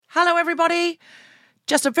Hello, everybody.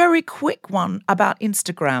 Just a very quick one about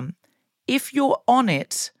Instagram. If you're on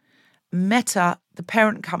it, Meta, the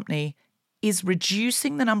parent company, is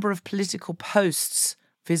reducing the number of political posts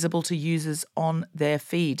visible to users on their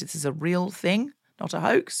feed. This is a real thing, not a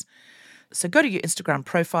hoax. So go to your Instagram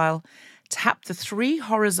profile, tap the 3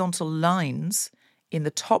 horizontal lines in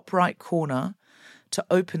the top right corner to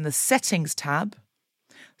open the Settings tab,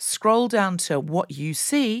 scroll down to What You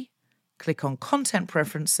See, click on Content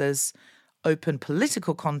Preferences, open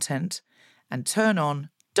Political Content, and turn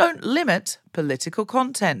on Don't Limit Political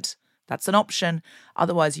Content. That's an option.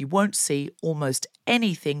 Otherwise, you won't see almost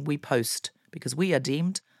anything we post because we are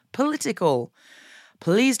deemed political.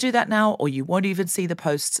 Please do that now, or you won't even see the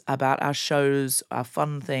posts about our shows, our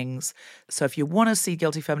fun things. So if you want to see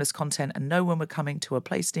Guilty Feminist content and know when we're coming to a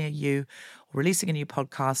place near you or releasing a new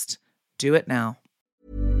podcast, do it now.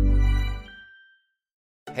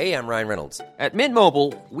 Hey, I'm Ryan Reynolds. At Mint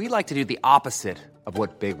Mobile, we like to do the opposite of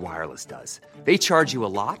what Big Wireless does. They charge you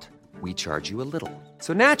a lot, we charge you a little.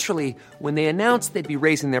 So naturally, when they announced they'd be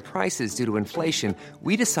raising their prices due to inflation,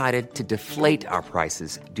 we decided to deflate our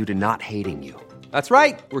prices due to not hating you. That's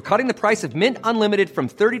right. We're cutting the price of Mint Unlimited from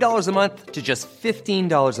 $30 a month to just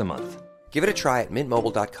 $15 a month. Give it a try at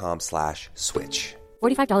mintmobile.com/switch.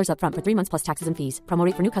 $45 up front for 3 months plus taxes and fees. Promo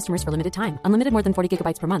rate for new customers for limited time. Unlimited more than 40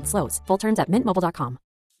 gigabytes per month. Slows full terms at mintmobile.com.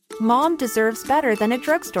 Mom deserves better than a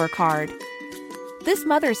drugstore card. This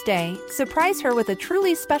Mother's Day, surprise her with a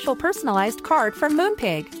truly special personalized card from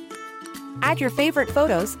Moonpig. Add your favorite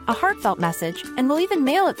photos, a heartfelt message, and we'll even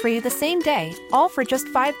mail it for you the same day, all for just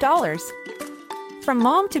 $5. From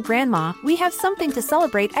mom to grandma, we have something to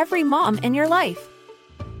celebrate every mom in your life.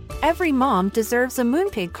 Every mom deserves a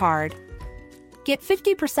Moonpig card. Get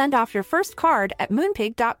 50% off your first card at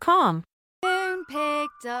moonpig.com.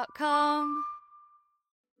 Moonpig.com.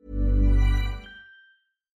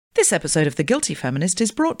 This episode of The Guilty Feminist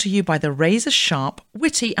is brought to you by the razor-sharp,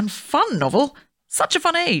 witty and fun novel Such a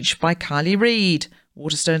Fun Age by Kylie Reid,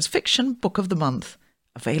 Waterstone's fiction book of the month.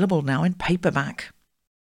 Available now in paperback.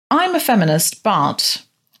 I'm a feminist, but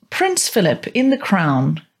Prince Philip in The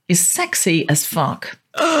Crown is sexy as fuck.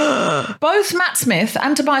 Both Matt Smith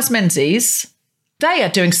and Tobias Menzies, they are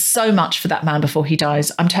doing so much for that man before he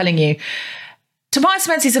dies, I'm telling you. Tobias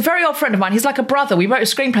Menzies is a very old friend of mine. He's like a brother. We wrote a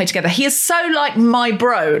screenplay together. He is so like my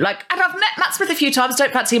bro. And I've met Matt Smith a few times.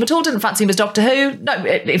 Don't fancy him at all. Didn't fancy him as Doctor Who. No,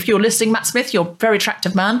 if you're listening, Matt Smith, you're a very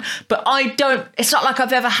attractive man. But it's not like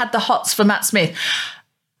I've ever had the hots for Matt Smith.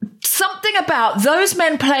 Something about those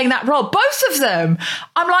men playing that role, both of them,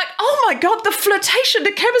 I'm like, oh my God, the flirtation,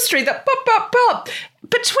 the chemistry, the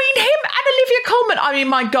between him and Olivia Colman. I mean,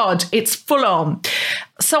 my God, it's full on.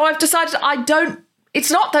 So I've decided it's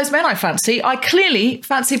not those men I fancy. I clearly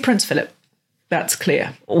fancy Prince Philip. That's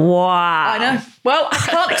clear. Wow. I know. Well, I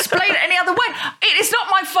can't explain it any other way. It is not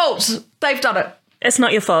my fault. They've done it. It's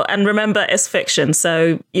not your fault. And remember, it's fiction,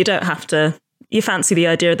 so you don't have to... You fancy the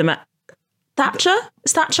idea of the... Thatcher?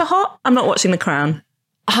 Is Thatcher hot? I'm not watching The Crown.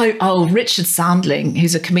 Richard Sandling,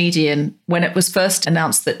 who's a comedian, when it was first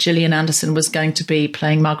announced that Gillian Anderson was going to be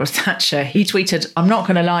playing Margaret Thatcher, he tweeted, "I'm not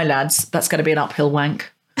going to lie, lads, that's going to be an uphill wank."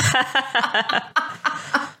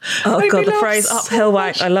 Oh God, the phrase uphill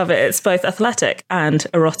wank, I love it. It's both athletic and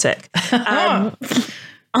erotic. I'm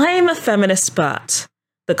a feminist, but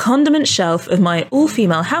the condiment shelf of my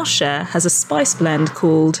all-female house share has a spice blend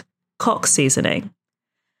called cock seasoning.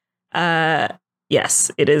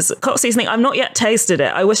 Yes, it is cock seasoning. I've not yet tasted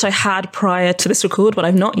it. I wish I had prior to this record, but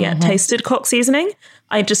I've not yet tasted cock seasoning.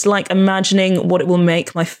 I just like imagining what it will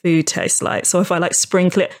make my food taste like. So if I like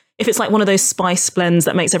sprinkle it, if it's like one of those spice blends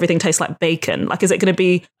that makes everything taste like bacon, like is it going to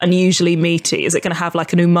be unusually meaty? Is it going to have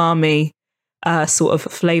like an umami sort of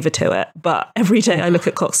flavour to it? But every day I look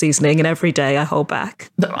at cock seasoning and every day I hold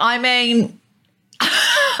back. I mean...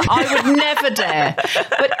 I would never dare.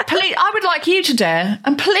 But please, I would like you to dare.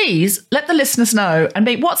 And please let the listeners know and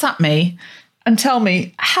WhatsApp me and tell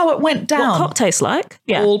me how it went down. What cock tastes like?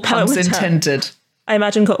 Yeah. All puns intended. I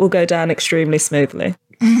imagine cock will go down extremely smoothly.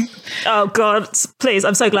 Oh, God. Please,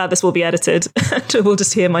 I'm so glad this will be edited. We'll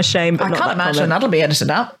just hear my shame. But I not can't imagine comment. that'll be edited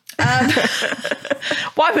out.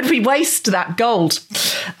 Why would we waste that gold?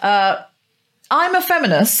 I'm a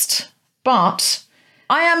feminist, but...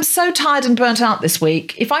 I am so tired and burnt out this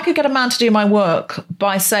week. If I could get a man to do my work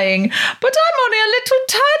by saying, "But I'm only a little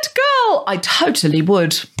tired girl," I totally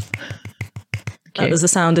would. That was the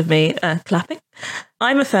sound of me clapping.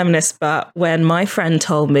 I'm a feminist, but when my friend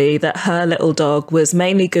told me that her little dog was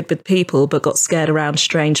mainly good with people but got scared around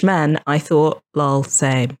strange men, I thought, lol,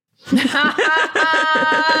 same.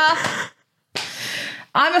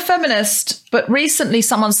 I'm a feminist, but recently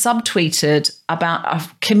someone subtweeted about a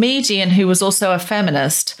comedian who was also a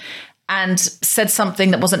feminist and said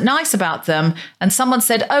something that wasn't nice about them. And someone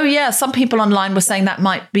said, oh, yeah, some people online were saying that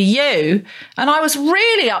might be you. And I was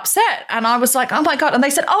really upset. And I was like, oh, my God. And they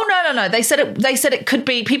said, oh, no. They said it could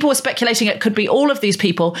be, people were speculating it could be all of these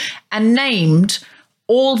people and named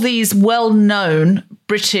all these well-known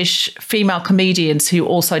British female comedians who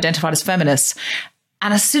also identified as feminists.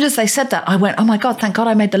 And as soon as they said that, I went, oh, my God, thank God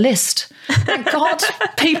I made the list. Thank God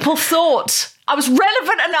people thought I was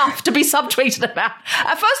relevant enough to be subtweeted about.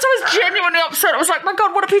 At first, I was genuinely upset. I was like, my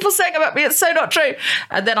God, what are people saying about me? It's so not true.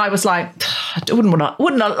 And then I was like, I wouldn't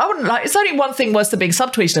like, it's only one thing worse than being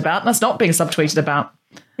subtweeted about, and that's not being subtweeted about.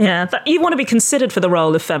 Yeah, you want to be considered for the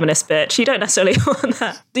role of feminist bitch. You don't necessarily want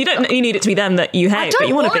that. You need it to be them that you hate. I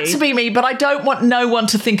don't want it to be me, but I don't want no one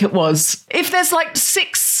to think it was. If there's like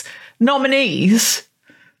 6 nominees,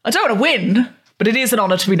 I don't want to win, but it is an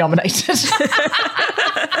honour to be nominated.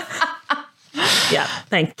 Yeah,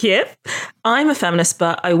 thank you. I'm a feminist,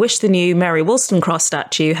 but I wish the new Mary Wollstonecraft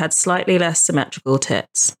statue had slightly less symmetrical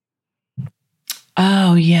tits.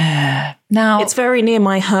 Oh, yeah. Now, it's very near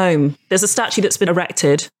my home. There's a statue that's been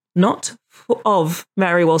erected, not of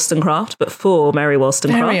Mary Wollstonecraft, but for Mary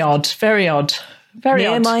Wollstonecraft. Very odd. Very odd. Very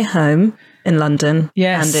near odd. my home in London.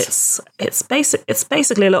 Yes. And it's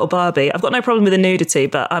basically a little Barbie. I've got no problem with the nudity,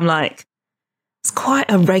 but I'm like, it's quite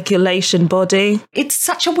a regulation body. It's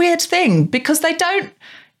such a weird thing because they don't,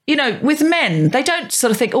 with men, they don't sort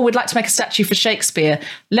of think, oh, we'd like to make a statue for Shakespeare.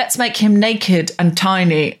 Let's make him naked and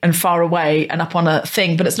tiny and far away and up on a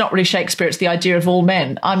thing. But it's not really Shakespeare. It's the idea of all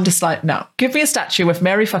men. I'm just like, no, give me a statue of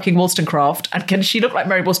Mary fucking Wollstonecraft. And can she look like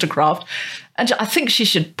Mary Wollstonecraft? And I think she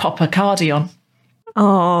should pop her cardi on.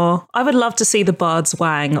 Oh, I would love to see the Bard's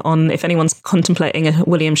Wang on if anyone's contemplating a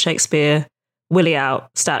William Shakespeare Willie Out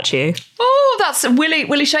statue. Oh, that's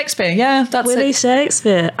Willie Shakespeare. Yeah, that's Willie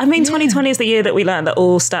Shakespeare. I mean, 2020 is the year that we learned that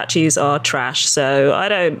all statues are trash. So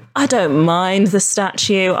I don't mind the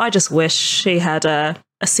statue. I just wish she had a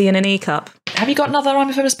C and an E cup. Have you got another I'm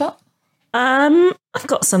a feminist spot? I've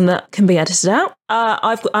got some that can be edited out.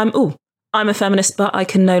 I'm a feminist, but I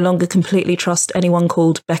can no longer completely trust anyone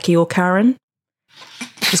called Becky or Karen.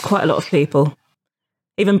 There's quite a lot of people.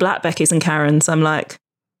 Even black Beckys and Karens. I'm like,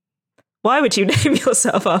 why would you name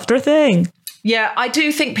yourself after a thing? Yeah, I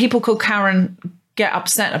do think people called Karen get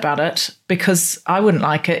upset about it because I wouldn't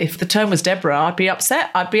like it. If the term was Deborah, I'd be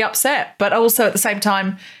upset. But also at the same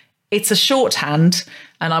time, it's a shorthand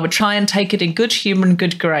and I would try and take it in good humour and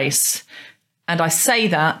good grace. And I say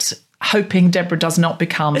that hoping Deborah does not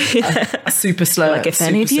become a super slur. Like if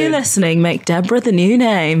any of you listening, make Deborah the new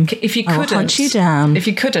name. If you couldn't, I'll hunt you down. If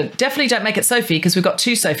you couldn't, definitely don't make it Sophie because we've got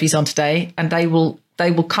 2 Sophies on today and they will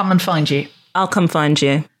come and find you. I'll come find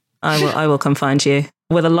you. I will come find you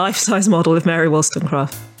with a life-size model of Mary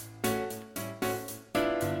Wollstonecraft.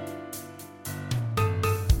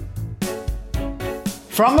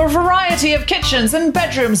 From a variety of kitchens and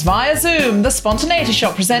bedrooms via Zoom, the Spontaneity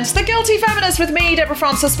Shop presents The Guilty Feminist with me, Deborah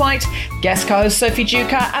Frances White, guest co-host Sophie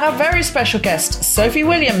Duker, and our very special guest, Sophie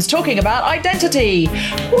Williams, talking about identity.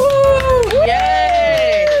 Woo!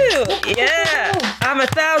 Yay! Yeah! I'm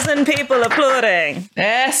 1,000 people applauding.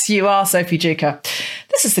 Yes, you are, Sophie Duker.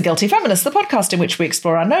 This is The Guilty Feminist, the podcast in which we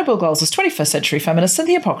explore our noble goals as 21st century feminists and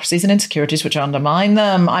the hypocrisies and insecurities which undermine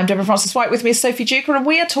them. I'm Deborah Frances White, with me is Sophie Duker, and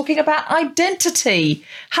we are talking about identity.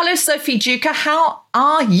 Hello, Sophie Duker, how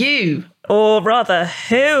are you? Or rather,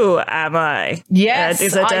 who am I? Yes,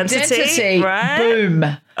 is identity, right? Boom.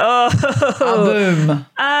 Oh, boom.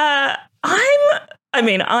 I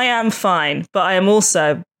am fine, but I am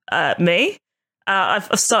also me. I've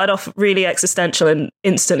started off really existential and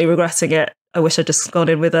instantly regretting it. I wish I'd just gone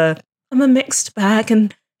in with I'm a mixed bag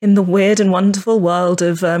and in the weird and wonderful world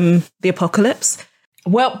of the apocalypse.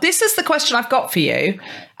 Well, this is the question I've got for you.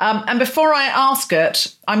 And before I ask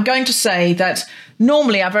it, I'm going to say that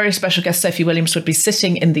normally our very special guest, Sophie Williams, would be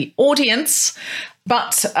sitting in the audience,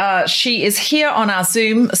 but she is here on our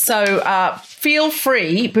Zoom. So feel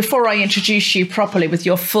free, before I introduce you properly with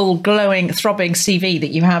your full glowing, throbbing CV that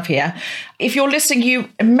you have here, if you're listening, you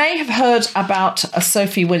may have heard about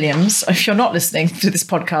Sophie Williams. If you're not listening to this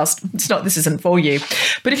podcast, this isn't for you.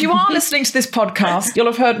 But if you are listening to this podcast, you'll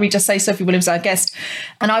have heard me just say Sophie Williams, our guest,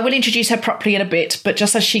 and I will introduce her properly in a bit. But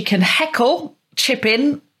just as she can heckle, chip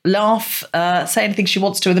in, laugh, say anything she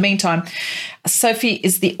wants to in the meantime, Sophie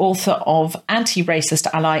is the author of Anti-Racist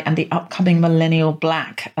Ally and the Upcoming Millennial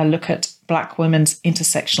Black, a look at Black women's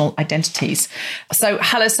intersectional identities. So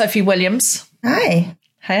hello, Sophie Williams. Hi.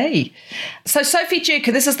 Hey. So Sophie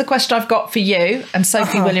Duker, this is the question I've got for you. And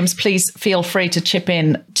Sophie Williams, please feel free to chip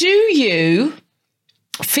in. Do you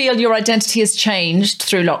feel your identity has changed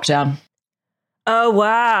through lockdown? Oh,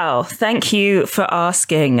 wow. Thank you for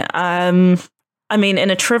asking. I mean, in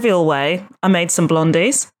a trivial way, I made some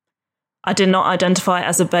blondies. I did not identify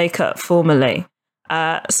as a baker formerly.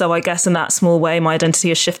 So I guess in that small way, my identity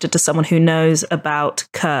has shifted to someone who knows about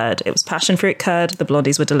curd. It was passion fruit curd. The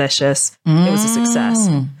blondies were delicious. It was a success.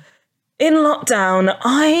 In lockdown,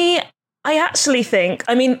 I actually think,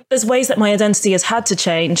 I mean, there's ways that my identity has had to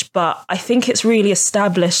change, but I think it's really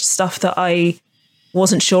established stuff that I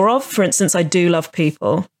wasn't sure of. For instance, I do love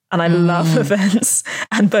people and I love events,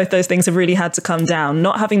 and both those things have really had to come down.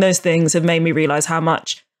 Not having those things have made me realize how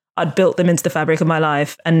much I'd built them into the fabric of my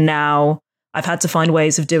life, and now I've had to find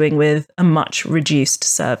ways of doing with a much reduced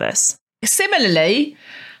service. Similarly,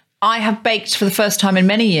 I have baked for the first time in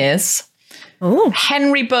many years. Ooh.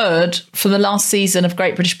 Henry Bird, for the last season of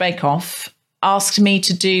Great British Bake Off, asked me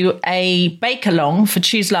to do a bake-along for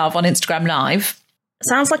Choose Love on Instagram Live.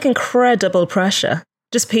 Sounds like incredible pressure.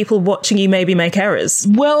 Just people watching you maybe make errors.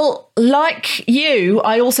 Well, like you,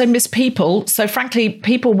 I also miss people. So frankly,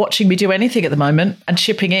 people watching me do anything at the moment and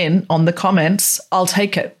chipping in on the comments, I'll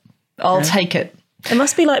take it. I'll take it. It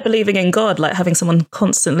must be like believing in God, like having someone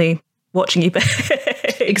constantly watching you bake.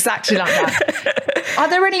 Exactly like that. Are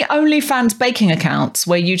there any OnlyFans baking accounts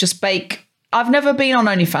where you just bake? I've never been on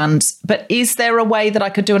OnlyFans, but is there a way that I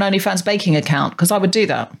could do an OnlyFans baking account? Because I would do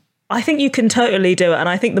that. I think you can totally do it. And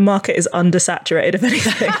I think the market is undersaturated, if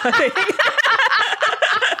anything. I think.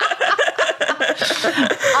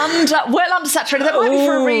 Undersaturated. That might be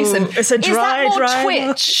for a reason. It's a dry, is that more dry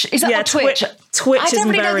Twitch? Is that more Twitch? Twitch is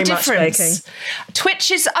really very much baking. Twitch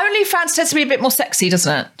is, OnlyFans tends to be a bit more sexy,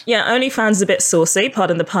 doesn't it? Yeah, OnlyFans is a bit saucy,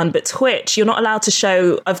 pardon the pun, but Twitch, you're not allowed to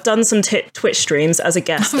show. I've done some Twitch streams as a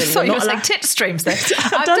guest. I thought you were saying tit streams then.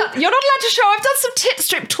 You're not allowed to show. I've done some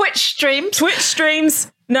Twitch streams. Twitch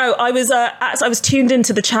streams. No, I was tuned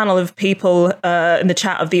into the channel of people in the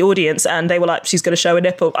chat of the audience, and they were like, she's going to show a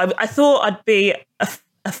nipple. I thought I'd be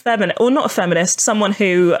a feminist, or not a feminist, someone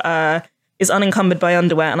who is unencumbered by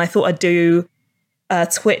underwear, and I thought I'd do a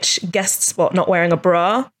Twitch guest spot not wearing a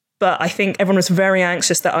bra, but I think everyone was very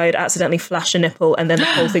anxious that I'd accidentally flash a nipple and then the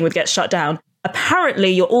whole thing would get shut down. Apparently,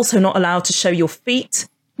 you're also not allowed to show your feet.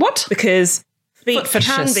 What? Because feet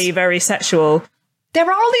can be very sexual. There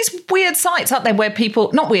are all these weird sites out there where people,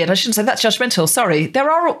 not weird, I shouldn't say that's judgmental, sorry. There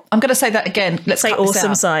are, I'm going to say that again. Let's say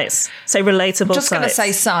awesome sites. Say relatable I'm just sites. going to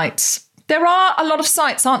say sites. There are a lot of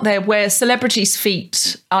sites, aren't there, where celebrities'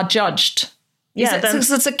 feet are judged. Yeah.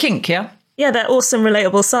 It's a kink, yeah? Yeah, they're awesome,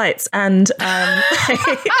 relatable sites. And I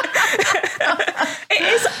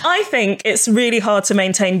think it's really hard to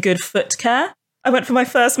maintain good foot care. I went for my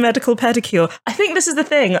first medical pedicure. I think this is the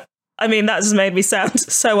thing. I mean, that just made me sound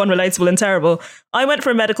so unrelatable and terrible. I went for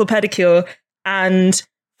a medical pedicure, and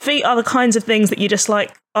feet are the kinds of things that you just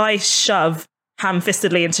like, I shove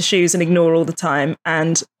ham-fistedly into shoes and ignore all the time.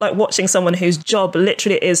 And like watching someone whose job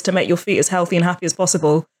literally is to make your feet as healthy and happy as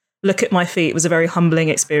possible look at my feet was a very humbling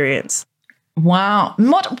experience. Wow.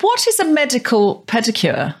 What is a medical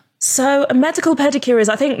pedicure? So a medical pedicure is,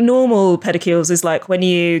 I think normal pedicures is like when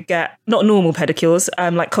you get, not normal pedicures,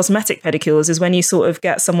 like cosmetic pedicures is when you sort of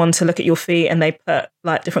get someone to look at your feet and they put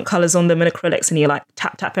like different colours on them and acrylics and you like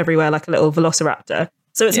tap everywhere like a little velociraptor.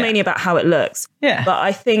 So it's mainly about how it looks. Yeah. But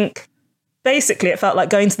I think basically it felt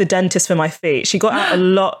like going to the dentist for my feet. She got out a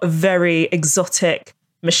lot of very exotic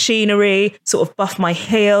machinery, sort of buffed my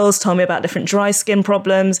heels, told me about different dry skin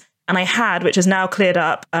problems. And I had, which is now cleared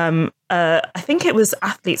up, I think it was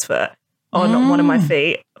athlete's foot on one of my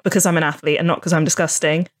feet because I'm an athlete and not because I'm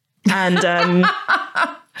disgusting. And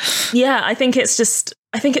yeah, I think it's just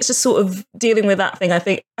sort of dealing with that thing. I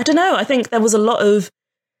think there was a lot of,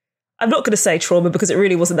 I'm not going to say trauma because it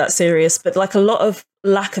really wasn't that serious, but like a lot of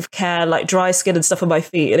lack of care, like dry skin and stuff on my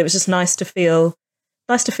feet. And it was just nice to feel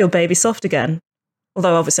baby soft again.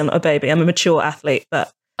 Although obviously I'm not a baby, I'm a mature athlete,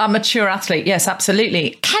 but. A mature athlete, yes,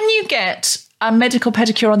 absolutely. Can you get a medical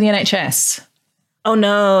pedicure on the NHS? Oh,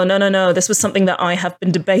 no. This was something that I have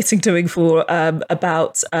been debating doing for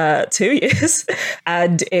about 2 years.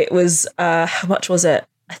 And it was, how much was it?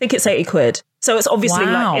 I think it's 80 quid. So it's obviously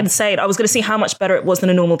like insane. I was going to see how much better it was than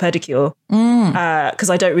a normal pedicure. Because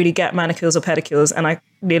I don't really get manicures or pedicures. And I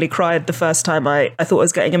nearly cried the first time I thought I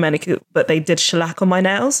was getting a manicure, but they did shellac on my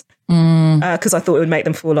nails. Because I thought it would make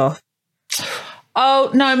them fall off.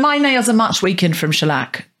 Oh, no, my nails are much weakened from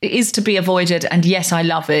shellac. It is to be avoided. And yes, I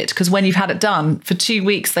love it because when you've had it done for 2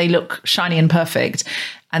 weeks, they look shiny and perfect.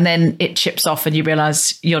 And then it chips off and you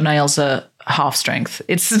realise your nails are half strength.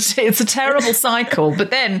 It's a terrible cycle.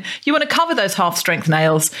 But then you want to cover those half strength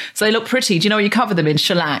nails so they look pretty. Do you know what you cover them in?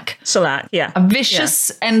 Shellac. Shellac, yeah. A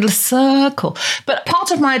vicious, endless circle. But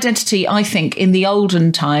part of my identity, I think, in the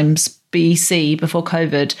olden times, BC, before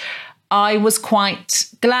COVID, I was quite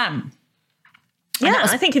glam. Yeah,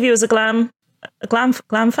 I think of you as a glam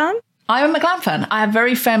fan. I am a glam fan. I have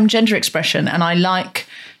very femme gender expression and I like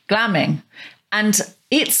glamming. And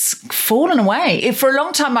it's fallen away. For a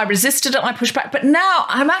long time, I resisted it. I pushed back. But now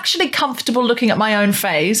I'm actually comfortable looking at my own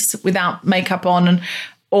face without makeup on.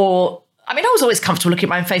 I was always comfortable looking at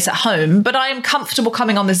my own face at home, but I am comfortable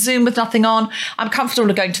coming on the Zoom with nothing on. I'm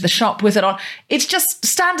comfortable going to the shop with it on. It's just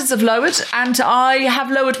standards have lowered and I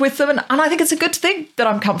have lowered with them. And I think it's a good thing that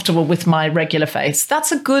I'm comfortable with my regular face.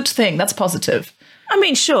 That's a good thing. That's positive. I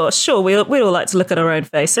mean, sure. We all like to look at our own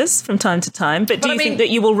faces from time to time. But do you think that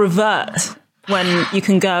you will revert when you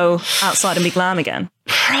can go outside and be glam again?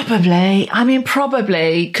 Probably.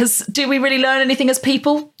 Probably. Because do we really learn anything as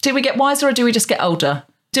people? Do we get wiser or do we just get older?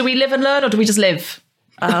 Do we live and learn or do we just live?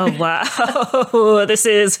 Oh, wow. This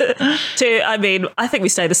is I think we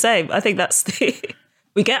stay the same. I think that's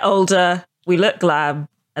we get older, we look glam,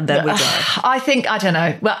 and then we go. I don't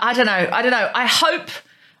know. Well, I don't know. I hope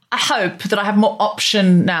that I have more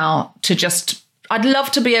option now to just, I'd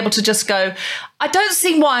love to be able to just go, I don't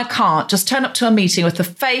see why I can't just turn up to a meeting with the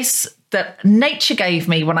face that nature gave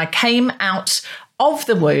me when I came out of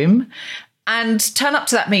the womb and turn up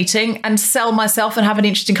to that meeting and sell myself and have an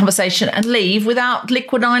interesting conversation and leave without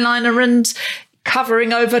liquid eyeliner and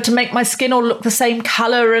covering over to make my skin all look the same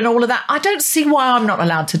colour and all of that. I don't see why I'm not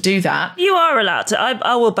allowed to do that. You are allowed to.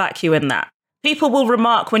 I will back you in that. People will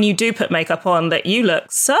remark when you do put makeup on that you look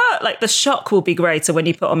the shock will be greater when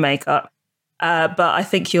you put on makeup. But I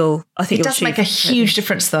think it does make a huge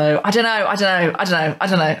difference though. I don't know.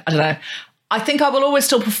 I think I will always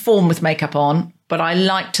still perform with makeup on, but I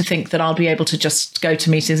like to think that I'll be able to just go to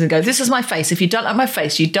meetings and go, this is my face. If you don't like my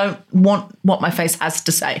face, you don't want what my face has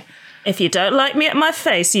to say. If you don't like me at my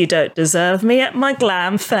face, you don't deserve me at my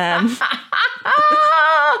glam femme.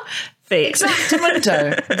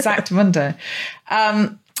 Exactamundo.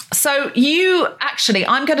 So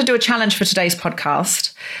I'm going to do a challenge for today's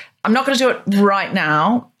podcast. I'm not going to do it right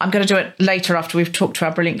now. I'm going to do it later after we've talked to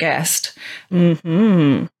our brilliant guest.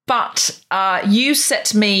 Mm-hmm. But you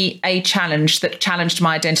set me a challenge that challenged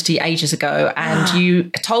my identity ages ago, and you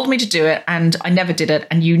told me to do it, and I never did it.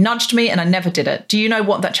 And you nudged me, and I never did it. Do you know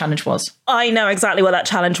what that challenge was? I know exactly what that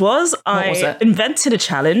challenge was. What was it? Invented a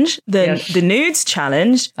challenge, the nudes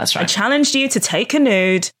challenge. That's right. I challenged you to take a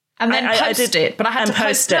nude. And then post it, but I had to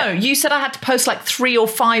post it. No, you said I had to post like 3 or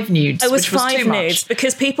 5 nudes. It was 5 nudes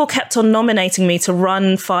because people kept on nominating me to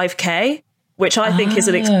run 5K, which I think is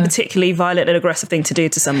a particularly violent and aggressive thing to do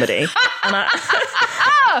to somebody. It's a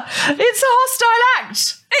hostile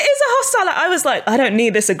act. It is a hostile act. I was like, I don't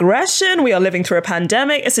need this aggression. We are living through a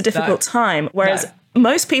pandemic. It's a difficult time. Whereas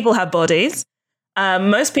most people have bodies.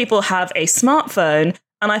 Most people have a smartphone.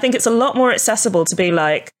 And I think it's a lot more accessible to be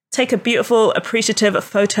like, take a beautiful, appreciative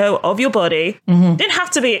photo of your body. Mm-hmm. Didn't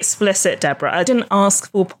have to be explicit, Deborah. I didn't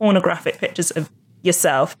ask for pornographic pictures of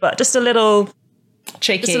yourself, but just a little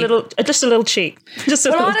cheeky, just a little cheek. I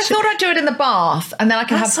thought I'd do it in the bath, and then I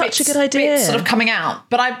can have such a good idea, bits sort of coming out.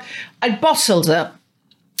 But I bottled it,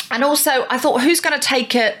 and also I thought, who's going to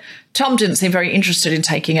take it? Tom didn't seem very interested in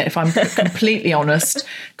taking it, if I'm completely honest,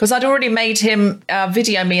 because I'd already made him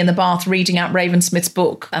video me in the bath reading out Raven Smith's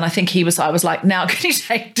book. And I think I was like, now can you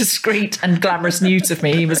take discreet and glamorous nudes of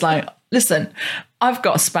me? He was like, listen, I've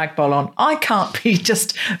got a spag bol on. I can't be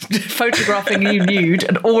just photographing you nude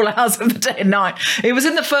at all hours of the day and night. It was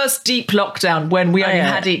in the first deep lockdown when we only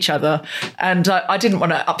had each other. And I didn't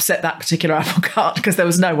want to upset that particular apple cart because there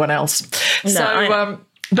was no one else.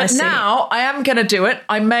 But now I am going to do it.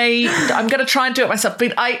 I'm going to try and do it myself.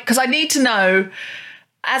 But because I need to know,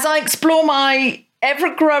 as I explore my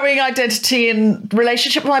ever-growing identity and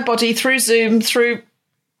relationship with my body through Zoom, through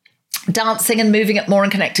dancing and moving it more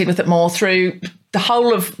and connecting with it more, through the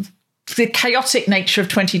whole of the chaotic nature of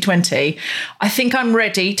 2020, I think I'm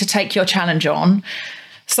ready to take your challenge on.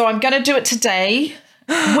 So I'm going to do it today.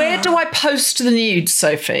 Where do I post the nudes,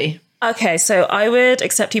 Sophie? Okay, so I would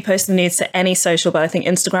accept you posting the nudes to any social, but I think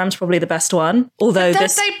Instagram's probably the best one. Although they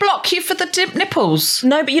block you for the nipples.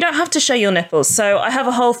 No, but you don't have to show your nipples. So I have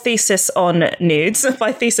a whole thesis on nudes.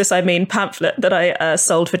 By thesis, I mean pamphlet that I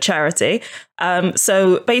sold for charity.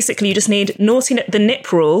 So basically, you just need the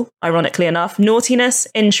nip rule, ironically enough, naughtiness,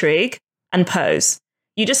 intrigue, and pose.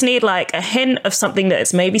 You just need like a hint of something that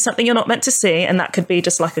is maybe something you're not meant to see, and that could be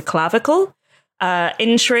just like a clavicle.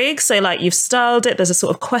 Intrigue, so like you've styled it, there's a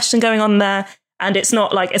sort of question going on there, And it's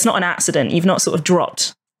not an accident. You've not sort of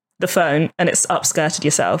dropped the phone and it's upskirted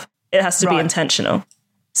yourself. It has to be intentional.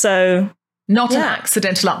 So not an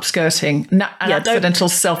accidental upskirting, accidental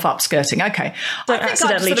self-upskirting. Okay. Don't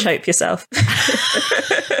accidentally choke yourself.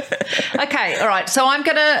 Okay, all right. So I'm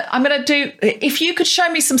gonna do. If you could show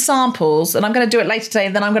me some samples, and I'm going to do it later today,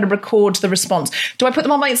 and then I'm going to record the response. Do I put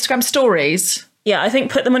them on my Instagram stories? Yeah, I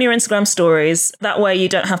think put them on your Instagram stories. That way you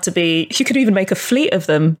don't have to be... You could even make a fleet of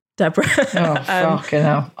them, Deborah. Oh, fucking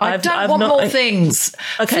hell. I don't want more things.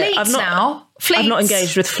 Okay, Fleets now. Fleets. I've not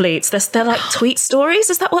engaged with fleets. They're like tweet stories.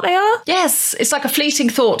 Is that what they are? Yes, it's like a fleeting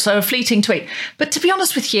thought, so a fleeting tweet. But to be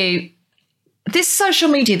honest with you, this social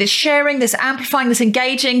media, this sharing, this amplifying, this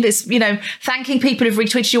engaging, this, thanking people who've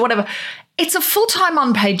retweeted you, whatever, it's a full-time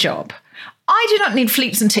unpaid job. I do not need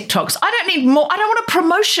fleets and TikToks. I don't need more. I don't want a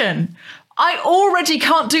promotion. I already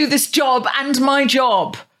can't do this job and my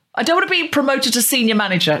job. I don't want to be promoted to senior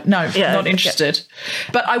manager. No, not interested.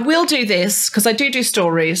 But I will do this because I do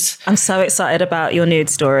stories. I'm so excited about your nude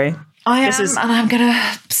story. I am, and I'm going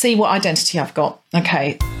to see what identity I've got.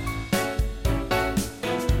 Okay.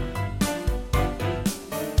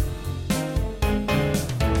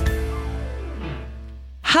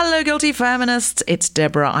 Hello, Guilty Feminists. It's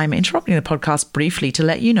Deborah. I'm interrupting the podcast briefly to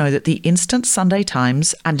let you know that the Instant Sunday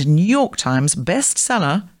Times and New York Times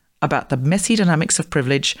bestseller about the messy dynamics of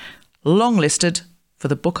privilege longlisted for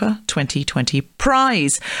the Booker 2020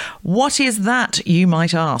 prize. What is that, you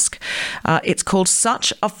might ask? It's called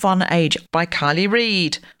Such a Fun Age by Kylie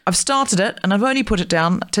Reid. I've started it and I've only put it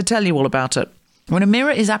down to tell you all about it. When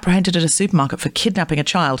Amira is apprehended at a supermarket for kidnapping a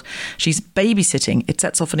child, she's babysitting. It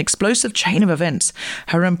sets off an explosive chain of events.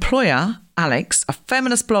 Her employer, Alex, a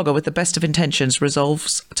feminist blogger with the best of intentions,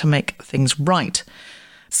 resolves to make things right.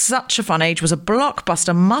 Such a Fun Age was a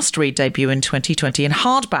blockbuster must-read debut in 2020 in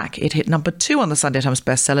hardback. It hit number 2 on the Sunday Times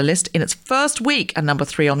bestseller list in its first week and number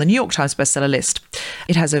 3 on the New York Times bestseller list.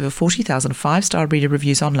 It has over 40,000 5-star reader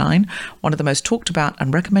reviews online, one of the most talked about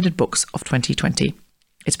and recommended books of 2020.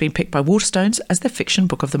 It's been picked by Waterstones as their fiction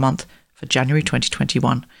book of the month for January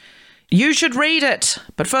 2021. You should read it,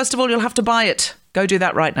 but first of all, you'll have to buy it. Go do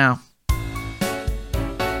that right now.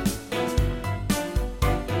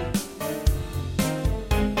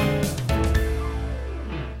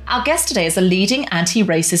 Our guest today is a leading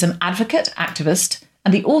anti-racism advocate, activist,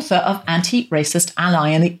 and the author of Anti-Racist Ally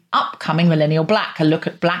and the upcoming Millennial Black, a look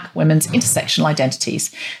at Black women's intersectional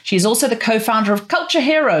identities. She is also the co-founder of Culture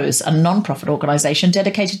Heroes, a non-profit organisation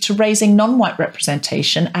dedicated to raising non-white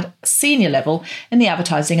representation at a senior level in the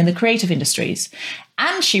advertising and the creative industries.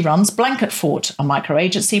 And she runs Blanket Fort, a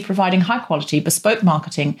micro-agency providing high-quality bespoke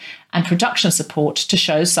marketing and production support to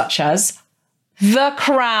shows such as The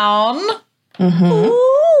Crown. Mm-hmm.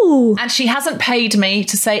 Ooh. And she hasn't paid me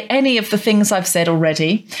to say any of the things I've said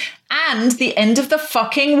already. And The End of the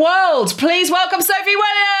Fucking World. Please welcome Sophie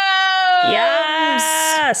Williams.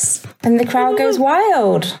 Yes. And the crowd goes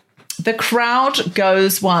wild. The crowd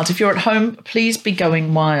goes wild. If you're at home, please be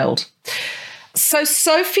going wild. So,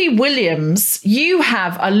 Sophie Williams, you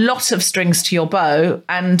have a lot of strings to your bow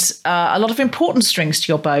and a lot of important strings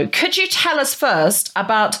to your bow. Could you tell us first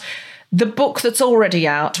about the book that's already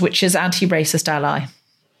out, which is Anti-Racist Ally?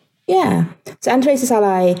 Yeah. So Anti-Racist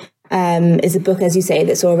Ally is a book, as you say,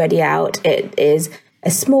 that's already out. It is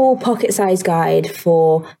a small pocket-sized guide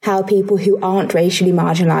for how people who aren't racially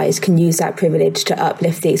marginalised can use that privilege to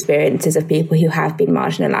uplift the experiences of people who have been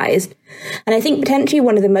marginalised. And I think potentially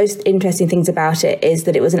one of the most interesting things about it is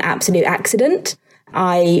that it was an absolute accident.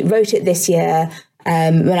 I wrote it this year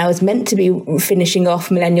when I was meant to be finishing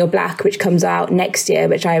off Millennial Black, which comes out next year,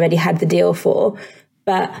 which I already had the deal for.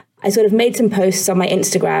 But I sort of made some posts on my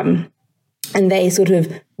Instagram and they sort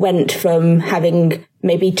of went from having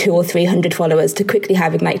maybe 200 or 300 followers to quickly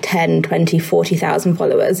having like 10, 20, 40,000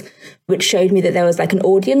 followers, which showed me that there was like an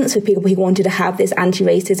audience for people who wanted to have this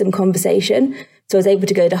anti-racism conversation. So I was able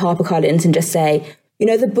to go to HarperCollins and just say, you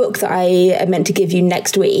know, the book that I am meant to give you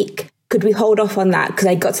next week, could we hold off on that? Because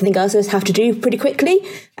I got something else I have to do pretty quickly.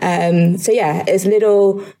 So yeah, it's a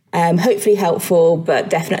little hopefully helpful, but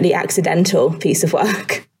definitely accidental piece of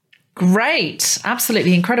work. Great.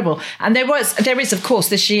 Absolutely incredible. And there is, of course,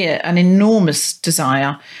 this year an enormous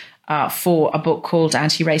desire for a book called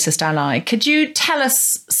Anti-Racist Ally. Could you tell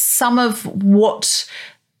us some of what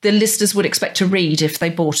the listeners would expect to read if they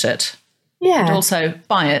bought it? Yeah. And also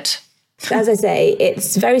buy it. As I say,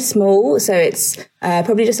 it's very small, so it's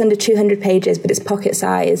probably just under 200 pages, but it's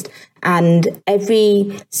pocket-sized. And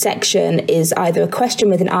every section is either a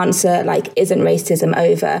question with an answer, like, isn't racism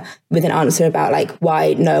over, with an answer about, like,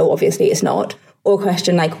 why, no, obviously it's not. or a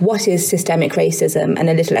question like, what is systemic racism, and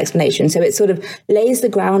a little explanation. So it sort of lays the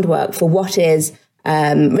groundwork for what is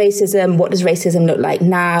racism, what does racism look like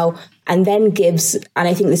now, and then gives, and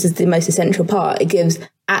I think this is the most essential part, it gives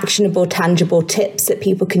actionable, tangible tips that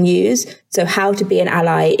people can use. So how to be an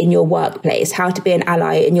ally in your workplace, how to be an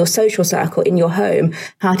ally in your social circle, in your home,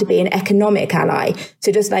 how to be an economic ally.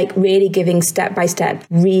 So just like really giving step by step,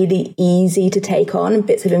 really easy to take on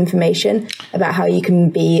bits of information about how you can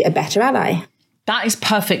be a better ally. That is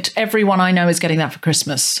perfect. Everyone I know is getting that for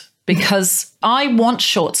Christmas, because I want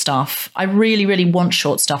short stuff. I really, really want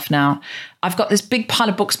short stuff now. I've got this big pile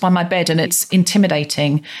of books by my bed and it's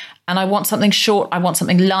intimidating. And I want something short. I want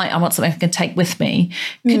something light. I want something I can take with me.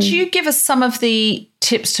 Could you give us some of the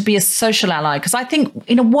tips to be a social ally? Because I think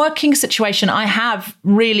in a working situation, I have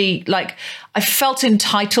really I felt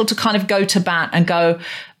entitled to kind of go to bat and go,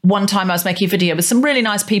 one time I was making a video with some really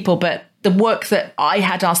nice people, but the work that I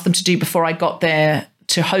had asked them to do before I got there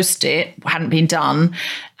to host it hadn't been done.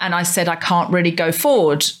 And I said, I can't really go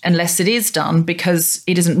forward unless it is done because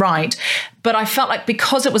it isn't right. But I felt like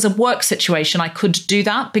because it was a work situation, I could do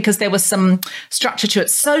that because there was some structure to it.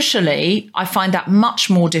 Socially, I find that much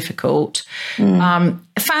more difficult.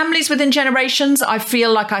 Families within generations, I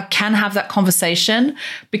feel like I can have that conversation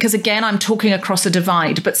because, again, I'm talking across a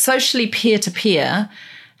divide. But socially, peer to peer,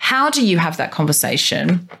 how do you have that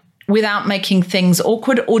conversation without making things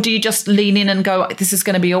awkward? Or do you just lean in and go, this is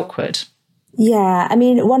going to be awkward? Yeah, I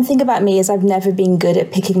mean, one thing about me is I've never been good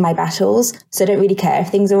at picking my battles, so I don't really care if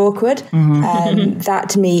things are awkward. That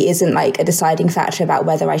to me isn't like a deciding factor about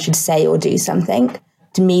whether I should say or do something.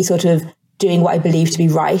 To me, sort of doing what I believe to be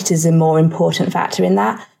right is a more important factor in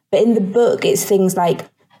that. But in the book, it's things like,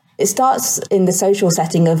 it starts in the social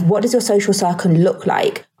setting of what does your social circle look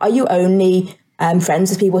like? Are you only friends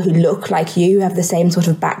with people who look like you, who have the same sort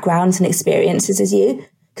of backgrounds and experiences as you?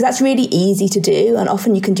 Because that's really easy to do. And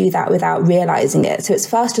often you can do that without realizing it. So it's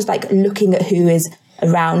first just like looking at who is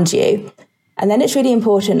around you. And then it's really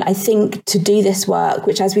important, I think, to do this work,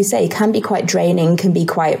 which, as we say, can be quite draining, can be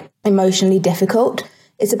quite emotionally difficult.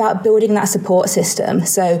 It's about building that support system.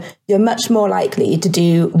 So you're much more likely to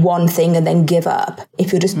do one thing and then give up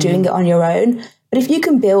if you're just doing it on your own. But if you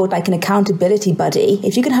can build like an accountability buddy,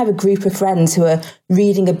 if you can have a group of friends who are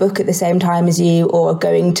reading a book at the same time as you, or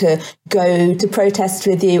going to go to protests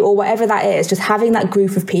with you, or whatever that is, just having that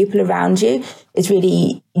group of people around you is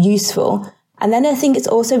really useful. And then I think it's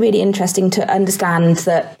also really interesting to understand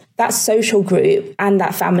that that social group and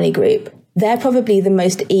that family group, they're probably the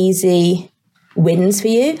most easy wins for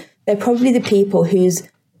you. They're probably the people whose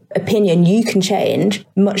opinion you can change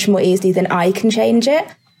much more easily than I can change it.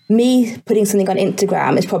 Me putting something on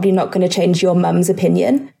Instagram is probably not going to change your mum's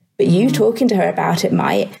opinion, but you talking to her about it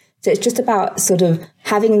might. So it's just about sort of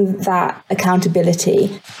having that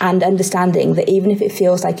accountability and understanding that even if it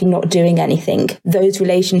feels like you're not doing anything, those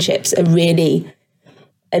relationships are really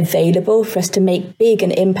available for us to make big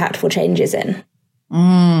and impactful changes in.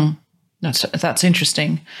 That's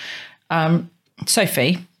interesting.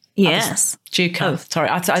 Sophie. Yes. Duker.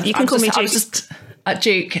 Oh, sorry. You can call me Duke.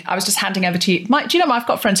 Duke, I was just handing over to you. Mike, do you know I've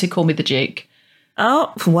got friends who call me the Duke?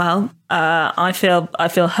 Oh, well, I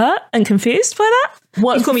feel hurt and confused by that.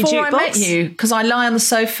 Well, you call me before Jukebox? I met you, because I lie on the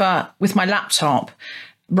sofa with my laptop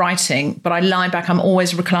writing, but I lie back, I'm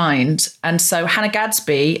always reclined. And so Hannah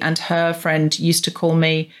Gadsby and her friend used to call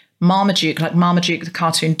me Marmaduke, like Marmaduke the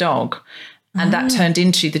cartoon dog. And that turned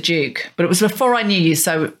into the Duke. But it was before I knew you,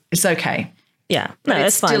 so it's okay. Yeah, no,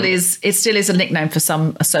 it's fine. It still is a nickname for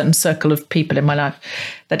a certain circle of people in my life.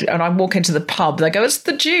 And I walk into the pub, they go, it's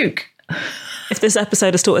the Duke. If this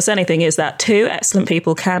episode has taught us anything, is that two excellent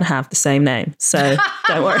people can have the same name. So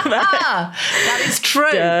don't worry about it. That is true.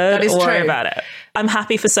 Don't worry about it. I'm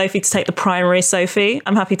happy for Sophie to take the primary Sophie.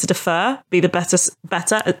 I'm happy to defer, be the beta.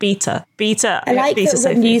 I like that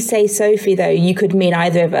Sophie. when you say Sophie, though, you could mean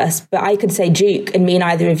either of us, but I could say Duke and mean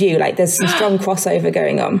either of you. Like there's some strong crossover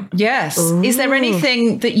going on. Yes. Ooh. Is there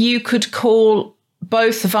anything that you could call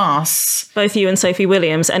both of us? Both you and Sophie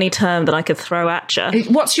Williams, any term that I could throw at you.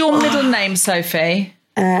 What's your middle name, Sophie?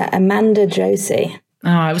 Amanda Josie. Oh,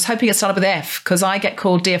 I was hoping it started with F because I get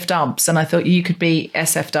called DF Dubs and I thought you could be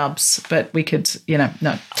SF Dubs, but we could,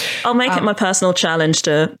 no. I'll make it my personal challenge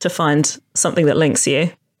to find something that links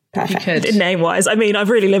you. Perfect. Name-wise. I mean, I've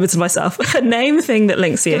really limited myself. A name thing that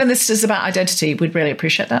links you. Given this is about identity, we'd really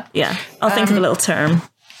appreciate that. Yeah. I'll think of a little term.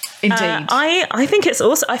 Indeed. I think it's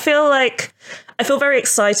also, I feel very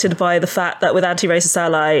excited by the fact that with Anti-Racist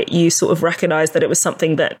Ally, you sort of recognised that it was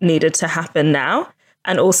something that needed to happen now.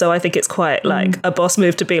 And also, I think it's quite like a boss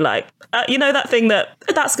move to be like, that thing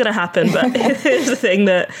that's going to happen, but here's the thing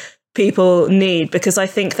that people need, because I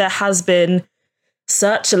think there has been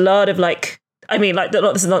such a lot of like, I mean, like,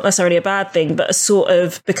 this is not necessarily a bad thing, but a sort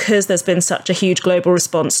of, because there's been such a huge global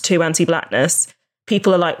response to anti-Blackness,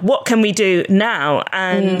 people are like, what can we do now?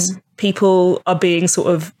 And people are being sort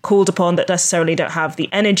of called upon that necessarily don't have the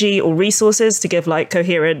energy or resources to give like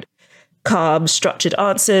coherent, calm, structured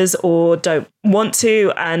answers, or don't want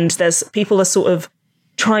to. And there's people are sort of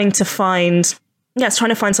trying to find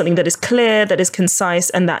something that is clear, that is concise,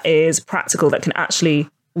 and that is practical, that can actually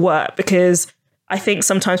work. Because I think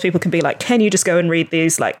sometimes people can be like, can you just go and read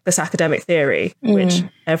these, like this academic theory, which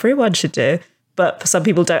everyone should do. But some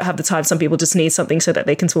people don't have the time. Some people just need something so that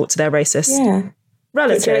they can talk to their racist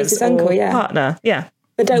relatives racist uncle, or partner. Yeah.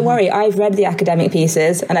 But don't worry, I've read the academic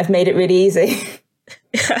pieces and I've made it really easy.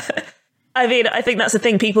 I mean, I think that's the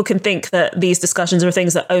thing. People can think that these discussions are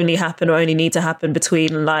things that only happen or only need to happen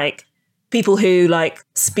between like people who like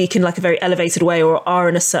speak in like a very elevated way or are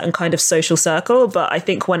in a certain kind of social circle. But I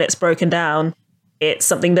think when it's broken down, it's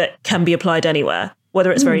something that can be applied anywhere,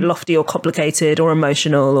 whether it's very lofty or complicated or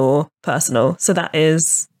emotional or personal. So that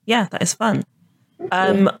is fun.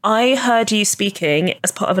 I heard you speaking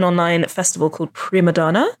as part of an online festival called Prima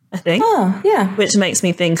Donna, I think. Oh, yeah. Which makes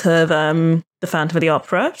me think of the Phantom of the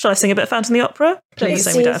Opera. Shall I sing a bit of Phantom of the Opera? Please.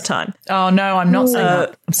 Saying we don't have time. Oh, no, I'm not saying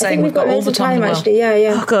that. I'm saying we've got all the time in the world. Actually.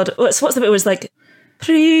 Yeah. Oh, God. What's the bit where it's like,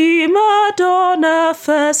 Prima Donna,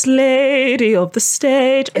 First Lady of the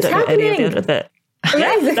Stage. It's I don't know any of the other bit.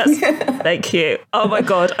 Amazing. Thank you. Oh my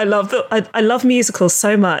God. I love musicals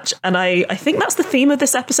so much. And I think that's the theme of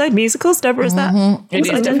this episode, musicals. Deborah, is that? It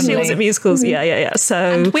is definitely. Was it musicals? Yeah. So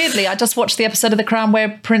and weirdly, I just watched the episode of The Crown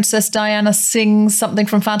where Princess Diana sings something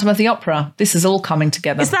from Phantom of the Opera. This is all coming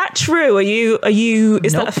together. Is that true?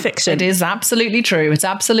 Is that a fiction? It is absolutely true. It's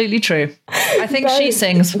absolutely true. I think she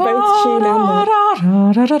sings. Both Sheen and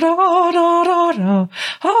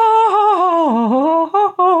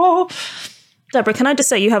Deborah, can I just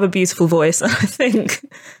say you have a beautiful voice? I think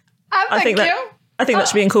that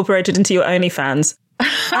should be incorporated into your OnlyFans.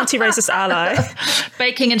 Anti-racist ally.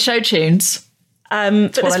 Baking and show tunes.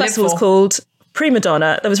 But this festival was called Prima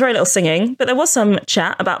Donna. There was very little singing, but there was some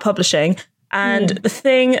chat about publishing. And the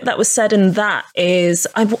thing that was said in that is,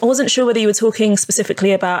 I wasn't sure whether you were talking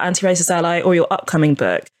specifically about Anti-Racist Ally or your upcoming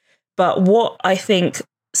book. But what I think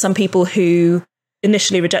some people who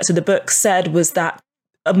initially rejected the book said was that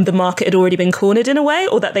the market had already been cornered in a way,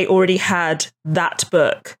 or that they already had that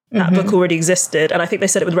book. That book already existed. And I think they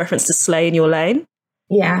said it with reference to Slay in Your Lane.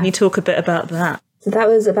 Yeah. Can you talk a bit about that? So that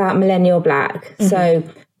was about Millennial Black. So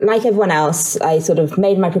like everyone else, I sort of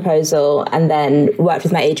made my proposal and then worked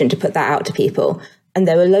with my agent to put that out to people. And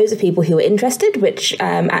there were loads of people who were interested, which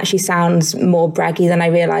actually sounds more braggy than I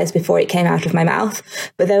realized before it came out of my mouth.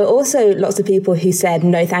 But there were also lots of people who said,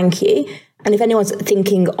 no, thank you. And if anyone's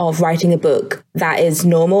thinking of writing a book, that is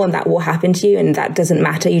normal and that will happen to you. And that doesn't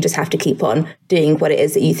matter. You just have to keep on doing what it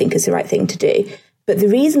is that you think is the right thing to do. But the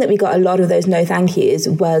reason that we got a lot of those no thank yous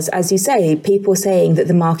was, as you say, people saying that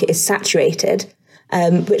the market is saturated,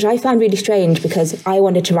 which I found really strange because I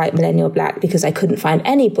wanted to write Millennial Black because I couldn't find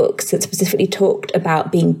any books that specifically talked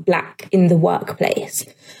about being Black in the workplace.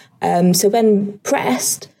 So when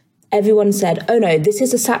pressed, everyone said, oh no, this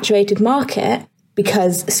is a saturated market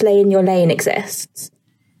because Slay in Your Lane exists.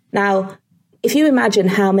 Now, if you imagine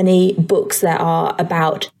how many books there are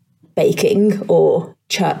about baking or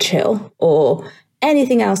Churchill or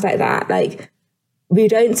anything else like that, like, we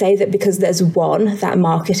don't say that because there's one, that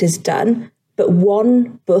market is done. But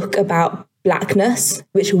one book about Blackness,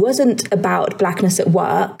 which wasn't about Blackness at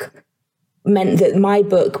work, meant that my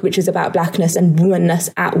book, which is about Blackness and womanness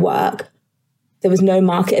at work, there was no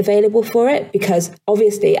market available for it because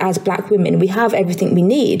obviously as Black women, we have everything we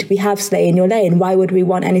need. We have Slay in Your Lane. Why would we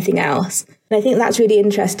want anything else? And I think that's really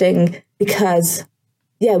interesting because,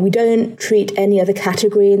 yeah, we don't treat any other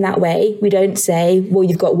category in that way. We don't say, well,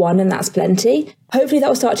 you've got one and that's plenty. Hopefully that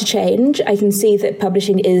will start to change. I can see that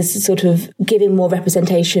publishing is sort of giving more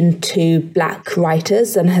representation to Black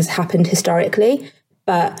writers than has happened historically.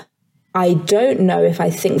 But I don't know if I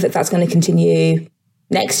think that that's going to continue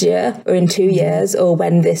next year or in 2 years or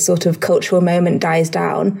when this sort of cultural moment dies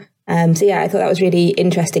down. So yeah, I thought that was really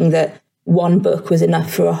interesting that one book was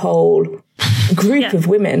enough for a whole group of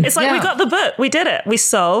women. It's like we got the book. We did it. We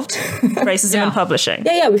solved racism in publishing.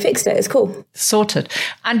 Yeah, we fixed it. It's cool. Sorted.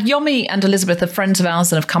 And Yomi and Elizabeth are friends of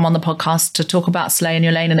ours and have come on the podcast to talk about Slay in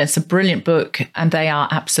Your Lane, and it's a brilliant book and they are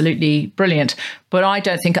absolutely brilliant. But I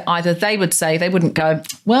don't think either they wouldn't go,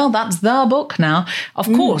 well, that's the book now. Of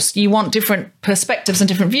course, you want different perspectives and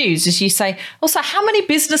different views. As you say, also, how many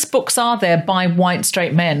business books are there by white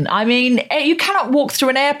straight men? I mean, you cannot walk through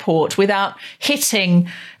an airport without hitting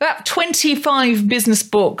about 25 business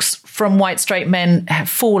books from white straight men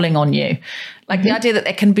falling on you. Like the idea that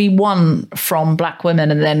there can be one from black women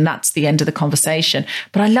and then that's the end of the conversation.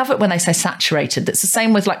 But I love it when they say saturated. It's the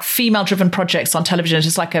same with like female-driven projects on television. It's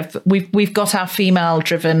just like we've got our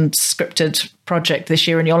female-driven scripted project this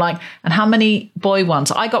year, and you're like, and how many boy ones?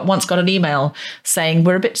 I once got an email saying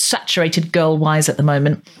we're a bit saturated girl-wise at the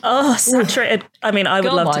moment. Oh, saturated. I mean, I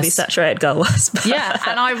would love to be saturated girl-wise. Yeah,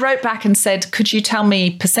 and I wrote back and said, could you tell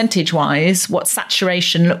me percentage-wise what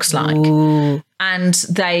saturation looks like? Ooh. And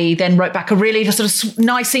they then wrote back a really sort of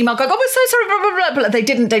nice email going, oh, we're so sorry, blah, blah, blah. But they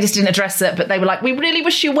just didn't address it. But they were like, we really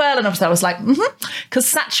wish you well. And I was like, because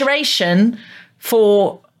saturation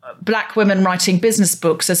for black women writing business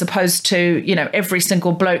books, as opposed to, every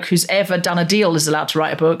single bloke who's ever done a deal is allowed to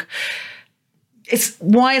write a book.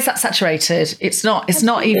 Why is that saturated? It's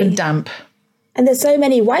not even damp. And there's so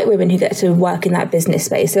many white women who get to work in that business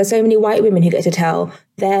space. There are so many white women who get to tell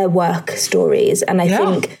their work stories. And I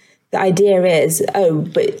think the idea is,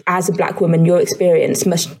 but as a black woman, your experience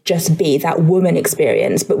must just be that woman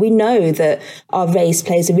experience. But we know that our race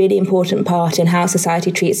plays a really important part in how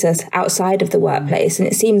society treats us outside of the workplace. And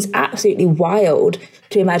it seems absolutely wild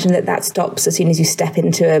to imagine that stops as soon as you step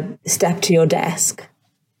to your desk.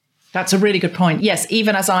 That's a really good point. Yes,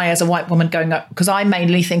 even as a white woman going up, because I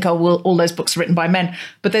mainly think, all those books are written by men.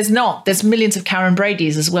 But there's not. There's millions of Karen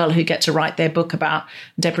Brady's as well who get to write their book about,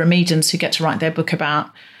 Deborah Meadans who get to write their book about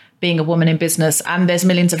being a woman in business. And there's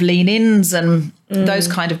millions of lean-ins and those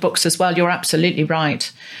kind of books as well. You're absolutely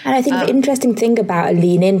right. And I think the interesting thing about a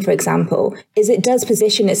lean-in, for example, is it does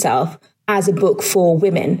position itself as a book for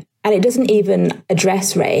women. And it doesn't even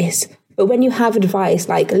address race. But when you have advice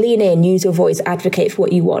like lean in, use your voice, advocate for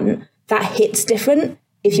what you want, that hits different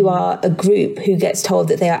if you are a group who gets told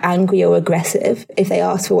that they are angry or aggressive if they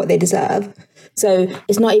ask for what they deserve. So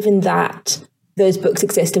it's not even that those books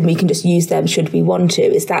exist and we can just use them should we want to.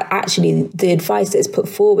 It's that actually the advice that is put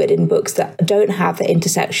forward in books that don't have the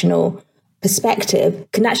intersectional perspective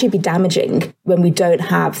can actually be damaging when we don't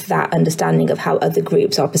have that understanding of how other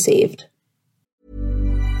groups are perceived.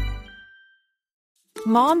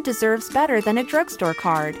 Mom deserves better than a drugstore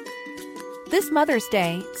card. This Mother's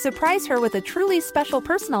Day, surprise her with a truly special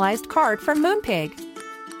personalized card from Moonpig.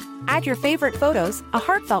 Add your favorite photos, a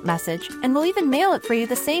heartfelt message, and we'll even mail it for you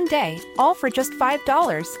the same day, all for just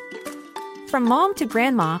 $5. From mom to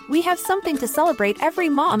grandma, we have something to celebrate every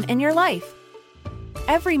mom in your life.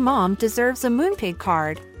 Every mom deserves a Moonpig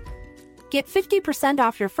card. Get 50%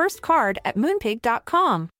 off your first card at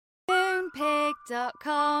moonpig.com.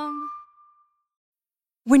 Moonpig.com.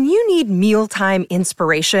 When you need mealtime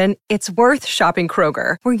inspiration, it's worth shopping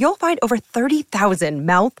Kroger, where you'll find over 30,000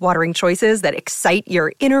 mouth-watering choices that excite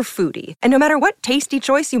your inner foodie. And no matter what tasty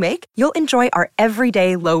choice you make, you'll enjoy our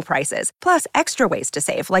everyday low prices, plus extra ways to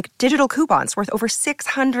save, like digital coupons worth over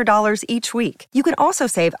 $600 each week. You can also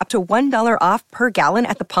save up to $1 off per gallon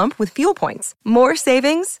at the pump with fuel points. More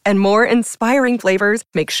savings and more inspiring flavors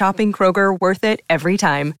make shopping Kroger worth it every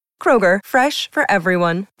time. Kroger, fresh for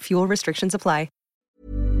everyone. Fuel restrictions apply.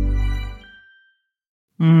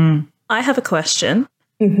 I have a question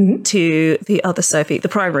to the other Sophie, the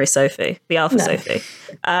primary Sophie, the alpha Sophie.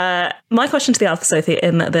 My question to the alpha Sophie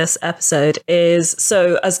in this episode is,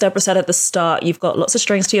 so as Deborah said at the start, you've got lots of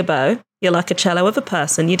strings to your bow. You're like a cello of a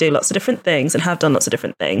person. You do lots of different things and have done lots of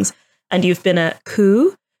different things. And you've been a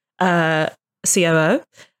COO, COO.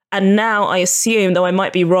 And now I assume, though I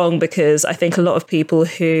might be wrong, because I think a lot of people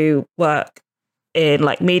who work in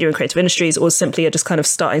like media and creative industries or simply are just kind of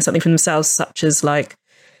starting something for themselves, such as like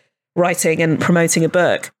writing and promoting a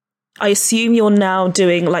book. I assume you're now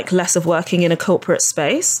doing like less of working in a corporate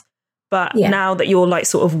space, but now that your like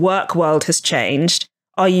sort of work world has changed,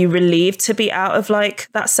 are you relieved to be out of like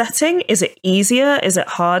that setting? Is it easier? Is it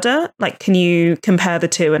harder? Like, can you compare the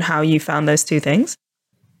two and how you found those two things?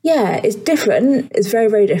 Yeah, it's different. It's very,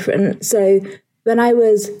 very different. So when I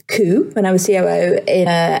was COO in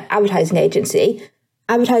an advertising agency,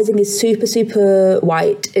 advertising is super, super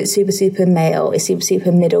white. It's super, super male. It's super,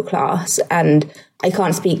 super middle class. And I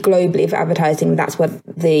can't speak globally for advertising. That's what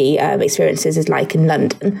the experience is like in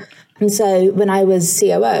London. And so when I was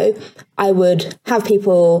COO, I would have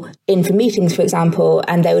people in for meetings, for example,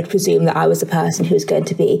 and they would presume that I was the person who was going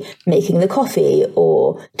to be making the coffee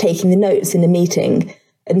or taking the notes in the meeting.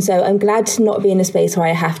 And so I'm glad to not be in a space where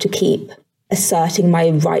I have to keep asserting my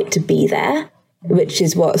right to be there. which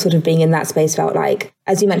is what sort of being in that space felt like.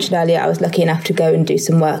 As you mentioned earlier, I was lucky enough to go and do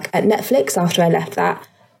some work at Netflix after I left that.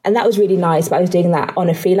 And that was really nice, but I was doing that on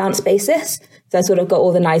a freelance basis. So I sort of got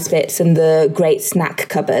all the nice bits and the great snack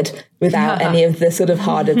cupboard without any of the sort of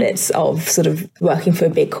harder bits of sort of working for a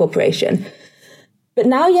big corporation. But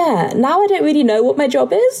now I don't really know what my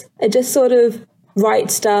job is. I just sort of write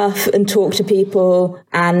stuff and talk to people,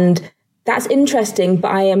 and that's interesting,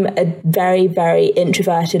 but I am a very, very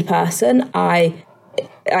introverted person. I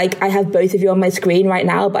have both of you on my screen right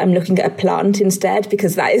now, but I'm looking at a plant instead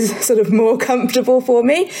because that is sort of more comfortable for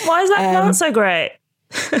me. Why is that plant so great?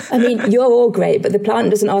 I mean, you're all great, but the plant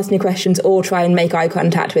doesn't ask me questions or try and make eye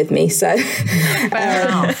contact with me. So fair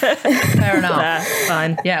enough. Fair enough. Yeah,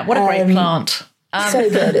 fine. Yeah, what a great plant. So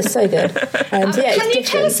good. It's so good. Can you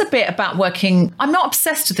tell us a bit about working? I'm not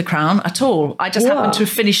obsessed with The Crown at all. I just happened to have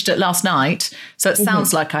finished it last night, so it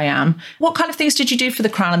sounds like I am. What kind of things did you do for The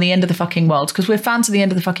Crown and The End of the Fucking World? Because we're fans of The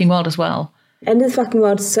End of the Fucking World as well. End of the Fucking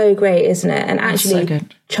World is so great, isn't it? And actually, so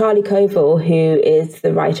Charlie Koval, who is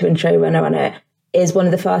the writer and showrunner on it, is one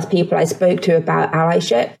of the first people I spoke to about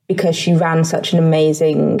allyship because she ran such an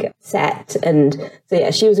amazing set. And so,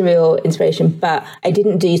 yeah, she was a real inspiration. But I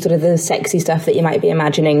didn't do sort of the sexy stuff that you might be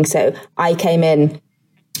imagining. So I came in,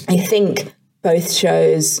 I think both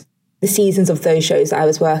shows, the seasons of those shows that I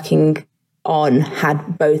was working on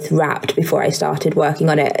had both wrapped before I started working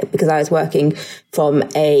on it, because I was working from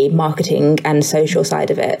a marketing and social side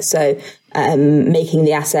of it. So making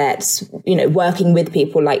the assets, working with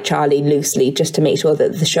people like Charlie loosely just to make sure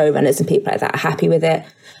that the showrunners and people like that are happy with it.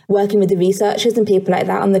 Working with the researchers and people like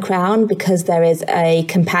that on The Crown, because there is a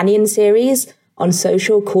companion series on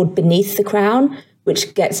social called Beneath the Crown,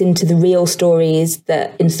 which gets into the real stories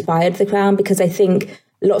that inspired The Crown, because I think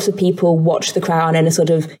lots of people watch The Crown and are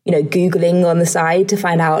sort of, Googling on the side to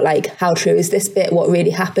find out, like, how true is this bit? What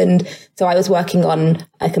really happened? So I was working on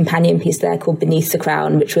a companion piece there called Beneath the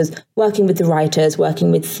Crown, which was working with the writers,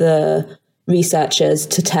 working with the researchers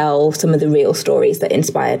to tell some of the real stories that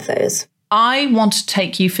inspired those. I want to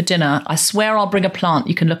take you for dinner. I swear I'll bring a plant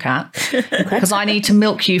you can look at, because I need to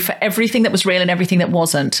milk you for everything that was real and everything that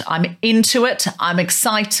wasn't. I'm into it. I'm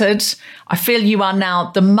excited. I feel you are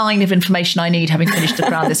now the mine of information I need, having finished The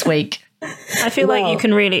Crown this week. I feel like you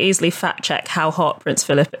can really easily fact check how hot Prince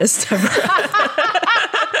Philip is.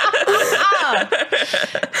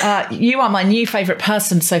 You are my new favourite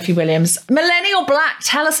person, Sophie Williams. Millennial Black.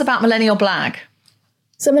 Tell us about Millennial Black.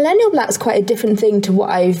 So Millennial Black's quite a different thing to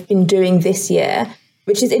what I've been doing this year,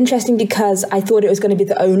 which is interesting because I thought it was going to be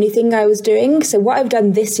the only thing I was doing. So what I've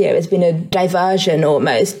done this year has been a diversion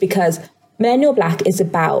almost, because Millennial Black is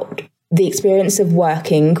about the experience of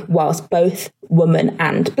working whilst both woman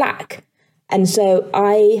and Black. And so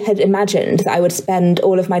I had imagined that I would spend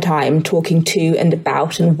all of my time talking to and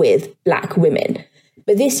about and with Black women.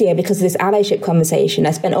 But this year, because of this allyship conversation,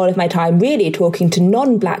 I spent all of my time really talking to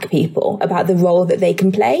non-Black people about the role that they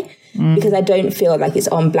can play, because I don't feel like it's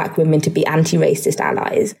on Black women to be anti-racist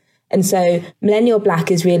allies. And so Millennial Black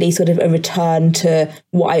is really sort of a return to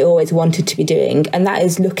what I always wanted to be doing. And that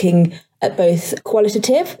is looking at both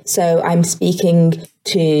qualitative. So I'm speaking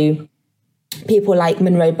to people like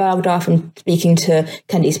Monroe Bergdorf, I'm speaking to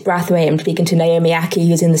Candice Brathwaite, I'm speaking to Naomi Ackie,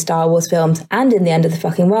 who's in the Star Wars films and in The End of the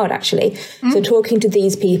Fucking World, actually. So talking to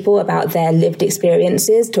these people about their lived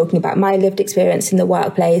experiences, talking about my lived experience in the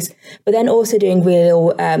workplace, but then also doing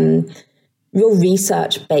real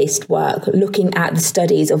research-based work, looking at the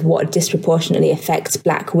studies of what disproportionately affects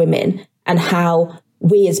Black women and how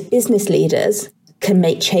we as business leaders can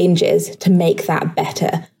make changes to make that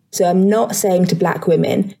better. So I'm not saying to Black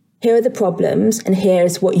women, here are the problems and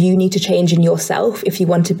here's what you need to change in yourself if you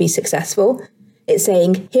want to be successful. It's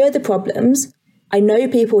saying, here are the problems. I know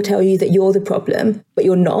people tell you that you're the problem, but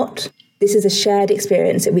you're not. This is a shared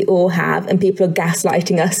experience that we all have, and people are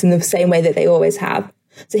gaslighting us in the same way that they always have.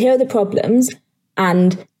 So here are the problems,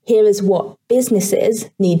 and here is what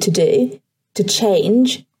businesses need to do to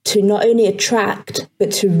change, to not only attract,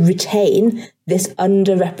 but to retain this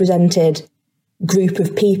underrepresented group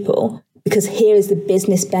of people. Because here is the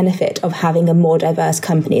business benefit of having a more diverse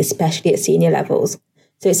company, especially at senior levels.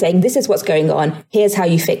 So it's saying, this is what's going on. Here's how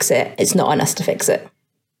you fix it. It's not on us to fix it.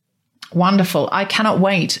 Wonderful. I cannot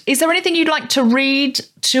wait. Is there anything you'd like to read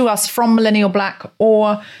to us from Millennial Black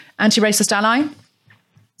or Anti-Racist Ally?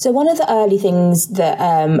 So one of the early things that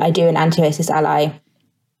I do in Anti-Racist Ally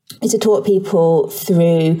is to talk people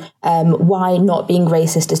through why not being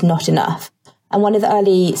racist is not enough. And one of the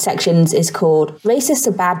early sections is called Racists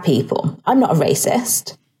Are Bad People. I'm not a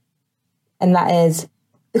racist. And that is,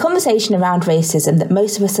 the conversation around racism that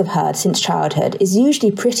most of us have heard since childhood is usually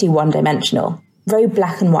pretty one-dimensional, very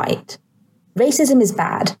black and white. racism is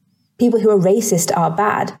bad. People who are racist are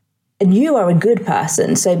bad. And you are a good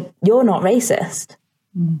person, so you're not racist.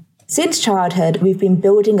 Since childhood, we've been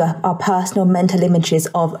building up our personal mental images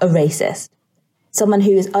of a racist. Someone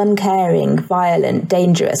who is uncaring, violent,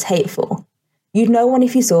 dangerous, hateful. You'd know one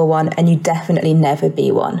if you saw one, and you'd definitely never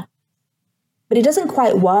be one. But it doesn't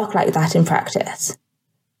quite work like that in practice.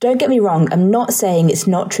 Don't get me wrong, I'm not saying it's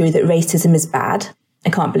not true that racism is bad. I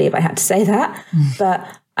can't believe I had to say that.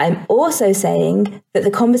 But I'm also saying that the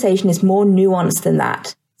conversation is more nuanced than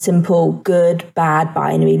that. Simple, good, bad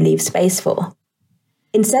binary leave space for.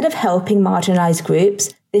 Instead of helping marginalised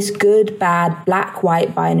groups, this good, bad, black,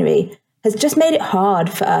 white binary has just made it hard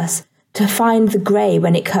for us to find the grey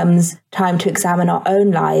when it comes time to examine our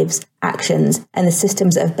own lives, actions, and the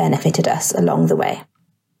systems that have benefited us along the way.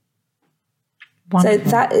 Wonderful. So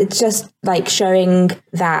that it's just like showing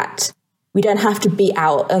that we don't have to be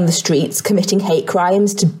out on the streets committing hate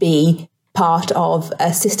crimes to be part of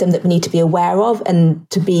a system that we need to be aware of and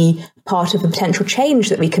to be part of a potential change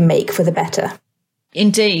that we can make for the better.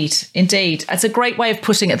 Indeed, indeed. It's a great way of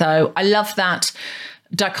putting it, though. I love that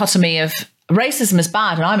dichotomy of racism is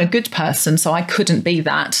bad and I'm a good person, so I couldn't be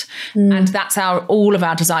that. And that's all of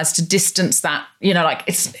our desires to distance that, like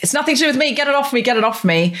it's nothing to do with me, get it off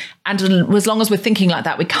me. And as long as we're thinking like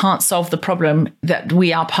that, we can't solve the problem that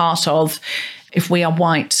we are part of. If we are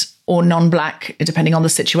white or non-black, depending on the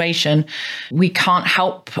situation, we can't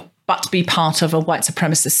help but be part of a white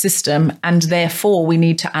supremacist system. And therefore we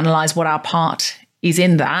need to analyse what our part is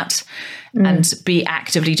in that and be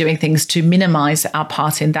actively doing things to minimize our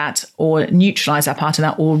part in that or neutralize our part in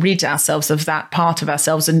that or rid ourselves of that part of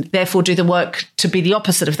ourselves and therefore do the work to be the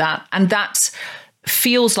opposite of that. And that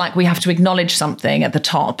feels like we have to acknowledge something at the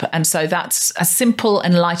top. And so that's a simple,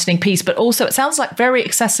 enlightening piece, but also it sounds like very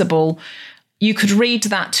accessible. You could read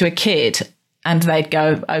that to a kid and they'd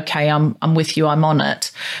go, okay, I'm with you, I'm on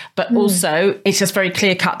it. But also it's just very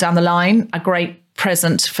clear cut down the line, a great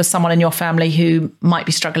present for someone in your family who might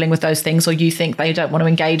be struggling with those things, or you think they don't want to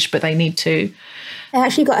engage, but they need to. I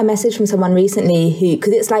actually got a message from someone recently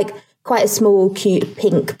because it's like quite a small, cute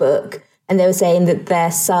pink book. And they were saying that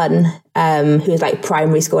their son, who was like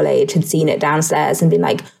primary school age, had seen it downstairs and been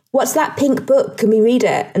like, what's that pink book? Can we read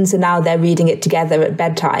it? And so now they're reading it together at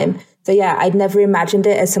bedtime. So yeah, I'd never imagined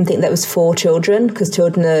it as something that was for children because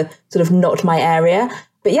children are sort of not my area.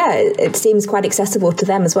 But yeah, it seems quite accessible to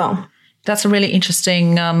them as well. That's a really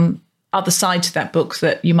interesting other side to that book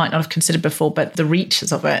that you might not have considered before, but the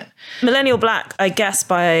reaches of it. Millennial Black, I guess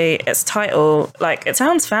by its title, like it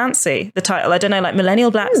sounds fancy, the title. I don't know, like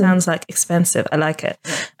Millennial Black sounds like expensive. I like it.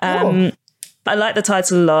 I like the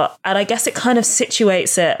title a lot. And I guess it kind of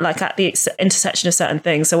situates it like at the intersection of certain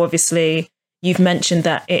things. So obviously you've mentioned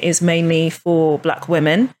that it is mainly for Black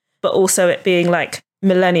women, but also it being like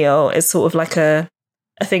millennial is sort of like a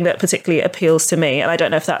thing that particularly appeals to me. And I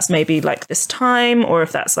don't know if that's maybe like this time or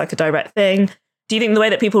if that's like a direct thing. Do you think the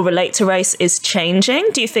way that people relate to race is changing?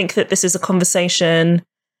 Do you think that this is a conversation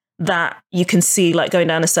that you can see like going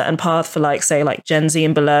down a certain path for like, say, like Gen Z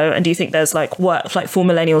and below? And do you think there's like work like for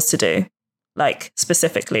millennials to do, like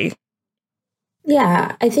specifically?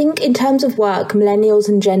 Yeah, I think in terms of work, millennials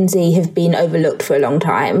and Gen Z have been overlooked for a long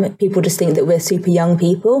time. People just think that we're super young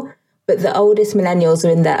people. But the oldest millennials are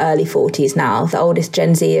in their early 40s now. The oldest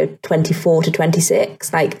Gen Z are 24 to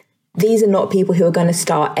 26. Like, these are not people who are going to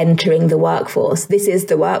start entering the workforce. This is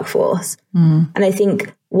the workforce. And I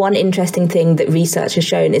think one interesting thing that research has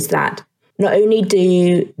shown is that not only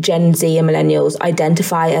do Gen Z and millennials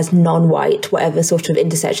identify as non-white, whatever sort of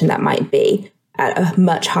intersection that might be, at a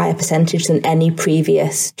much higher percentage than any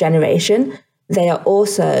previous generation, they are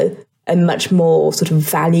also a much more sort of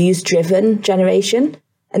values-driven generation.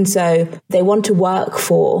 And so they want to work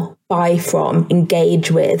for, buy from,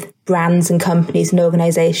 engage with brands and companies and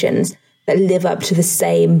organizations that live up to the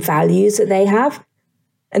same values that they have.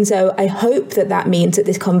 And so I hope that that means that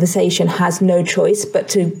this conversation has no choice but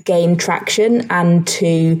to gain traction and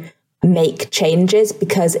to make changes.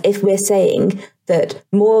 Because if we're saying that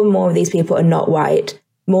more and more of these people are not white,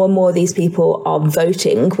 more and more of these people are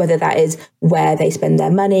voting, whether that is where they spend their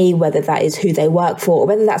money, whether that is who they work for, or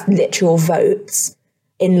whether that's literal votes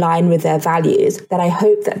in line with their values, then I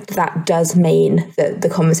hope that that does mean that the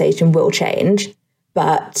conversation will change.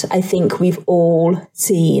 But I think we've all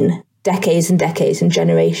seen decades and decades and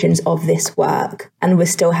generations of this work, and we're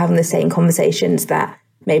still having the same conversations that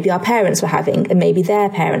maybe our parents were having and maybe their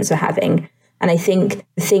parents were having. And I think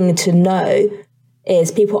the thing to know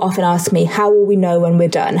is people often ask me, how will we know when we're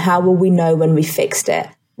done? How will we know when we fixed it?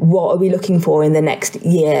 What are we looking for in the next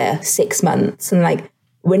year, 6 months? And like,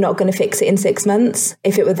 we're not going to fix it in 6 months.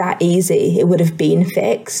 If it were that easy, it would have been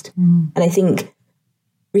fixed. And I think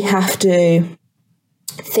we have to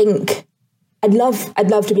think, I'd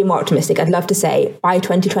love to be more optimistic. I'd love to say by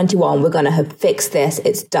 2021, we're going to have fixed this,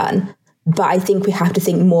 it's done. But I think we have to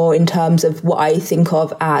think more in terms of what I think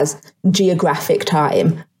of as geographic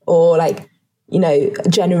time, or like, you know,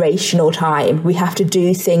 generational time. We have to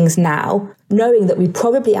do things now, knowing that we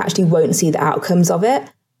probably actually won't see the outcomes of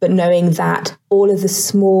it, but knowing that all of the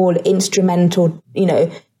small instrumental, you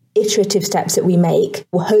know, iterative steps that we make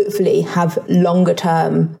will hopefully have longer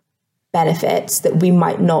term benefits that we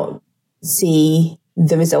might not see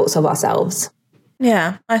the results of ourselves.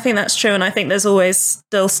 Yeah, I think that's true. And I think there's always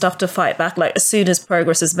still stuff to fight back. Like, as soon as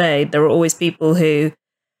progress is made, there are always people who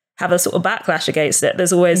have a sort of backlash against it.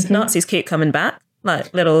 There's always Nazis keep coming back,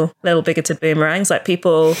 like little bigoted boomerangs. Like,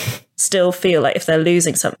 people still feel like if they're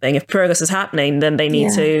losing something, if progress is happening, then they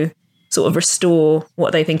need to sort of restore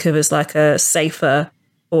what they think of as like a safer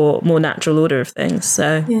or more natural order of things.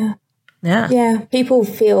 So yeah, people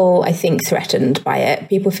feel, I think, threatened by it.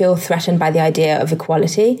 People feel threatened by the idea of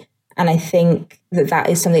equality. And I think that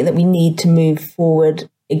is something that we need to move forward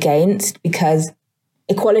against, because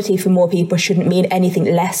equality for more people shouldn't mean anything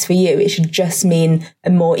less for you. It should just mean a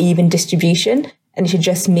more even distribution. And it should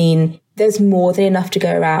just mean there's more than enough to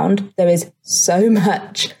go around. There is so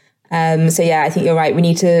much. So yeah, I think you're right. We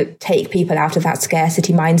need to take people out of that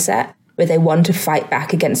scarcity mindset where they want to fight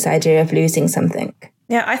back against the idea of losing something.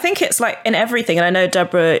 Yeah, I think it's like in everything. And I know,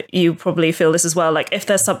 Deborah, you probably feel this as well. Like, if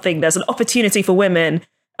there's an opportunity for women,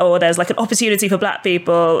 or there's like an opportunity for Black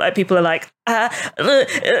people, like people are like,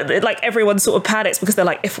 like everyone sort of panics because they're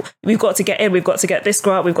like, if we've got to get in, we've got to get this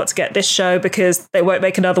grant, we've got to get this show because they won't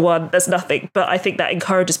make another one. There's nothing. But I think that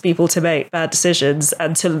encourages people to make bad decisions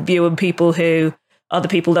and to view in people who are the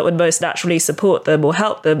people that would most naturally support them or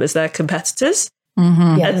help them as their competitors.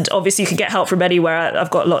 Yes. And obviously you can get help from anywhere.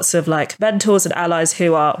 I've got lots of like mentors and allies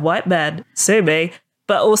who are white men, sue me,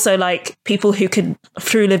 but also like people who can,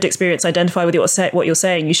 through lived experience, identify with what you're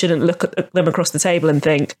saying. You shouldn't look at them across the table and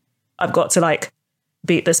think, I've got to like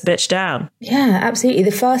beat this bitch down. Yeah, absolutely.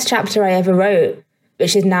 The first chapter I ever wrote,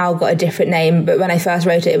 which has now got a different name, but when I first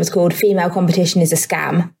wrote it, it was called Female Competition is a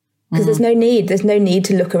Scam. Because there's no need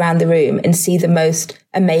to look around the room and see the most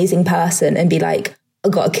amazing person and be like, I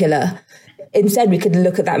got a killer. Instead, we could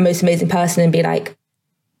look at that most amazing person and be like,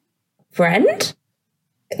 friend?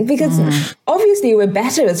 Because obviously we're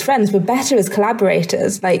better as friends, we're better as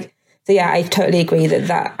collaborators. Like, so yeah, I totally agree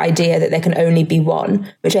that idea that there can only be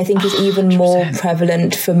one, which I think is even 100%. More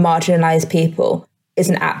prevalent for marginalized people, is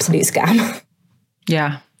an absolute scam.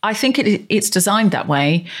 Yeah, I think it's designed that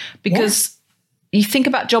way because you think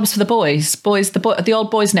about jobs for the boys, the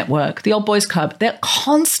old boys network, the old boys club, they're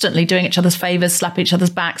constantly doing each other's favors, slapping each other's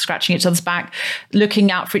back, scratching each other's back,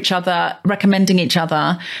 looking out for each other, recommending each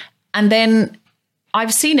other. And then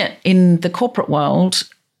I've seen it in the corporate world.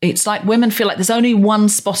 It's like women feel like there's only one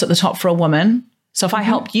spot at the top for a woman. So if I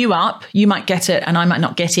help you up, you might get it and I might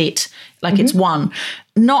not get it. Like it's one.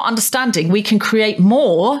 Not understanding we can create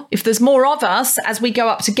more. If there's more of us as we go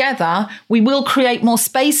up together, we will create more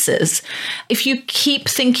spaces. If you keep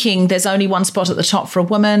thinking there's only one spot at the top for a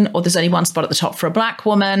woman or there's only one spot at the top for a Black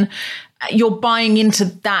woman, you're buying into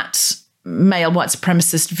that male white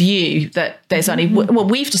supremacist view that there's only, well,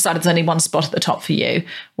 we've decided there's only one spot at the top for you.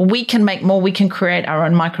 Well, we can make more, we can create our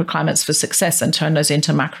own microclimates for success and turn those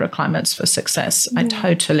into macroclimates for success. I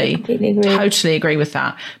totally agree with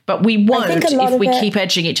that. But we won't if we keep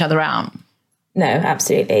edging each other out. No,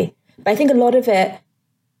 absolutely. But I think a lot of it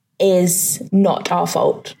is not our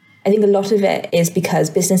fault. I think a lot of it is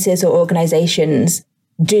because businesses or organizations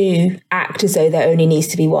do act as though there only needs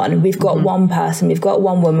to be one. We've got one person, we've got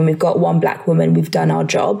one woman, we've got one Black woman, we've done our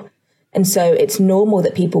job. And so it's normal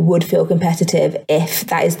that people would feel competitive if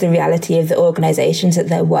that is the reality of the organizations that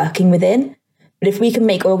they're working within. But if we can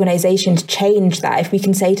make organizations change that, if we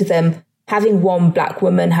can say to them, having one Black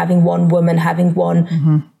woman, having one woman, having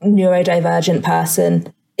one neurodivergent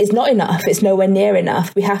person is not enough. It's nowhere near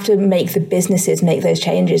enough. We have to make the businesses make those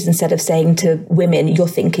changes instead of saying to women, you're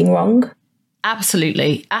thinking wrong.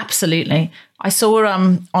 Absolutely. Absolutely. I saw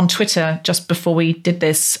on Twitter just before we did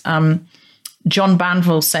this, John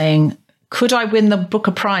Banville saying, could I win the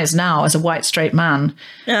Booker Prize now as a white straight man?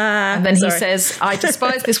 And then he says, I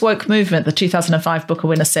despise this woke movement, the 2005 Booker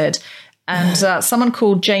winner said. And someone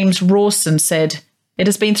called James Rawson said, it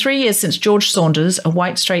has been 3 years since George Saunders, a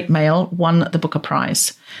white straight male, won the Booker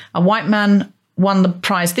Prize. A white man won the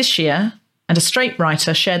prize this year, and a straight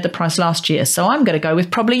writer shared the prize last year. So I'm going to go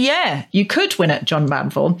with probably, you could win it, John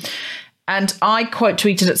Banville. And I quote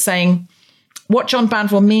tweeted it saying, what John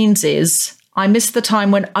Banville means is, I missed the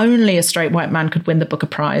time when only a straight white man could win the Booker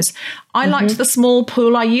Prize. I liked the small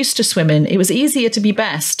pool I used to swim in. It was easier to be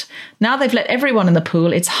best. Now they've let everyone in the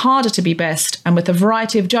pool. It's harder to be best. And with a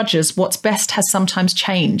variety of judges, what's best has sometimes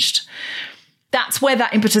changed. That's where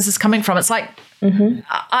that impetus is coming from. It's like,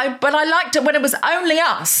 but I liked it when it was only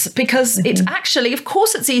us, because it's actually, of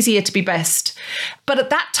course, it's easier to be best. But at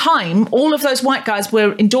that time, all of those white guys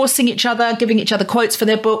were endorsing each other, giving each other quotes for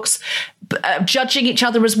their books, judging each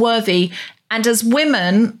other as worthy. And as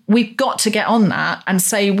women, we've got to get on that and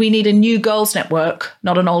say we need a new girls' network,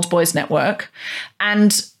 not an old boys' network.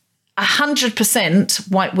 And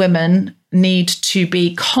 100% white women need to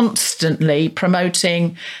be constantly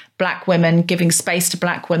promoting Black women, giving space to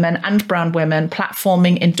Black women and brown women,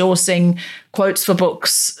 platforming, endorsing, quotes for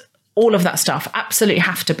books, all of that stuff. Absolutely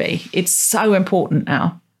have to be. It's so important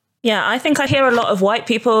now. Yeah, I think I hear a lot of white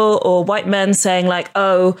people or white men saying like,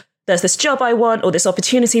 oh, there's this job I want or this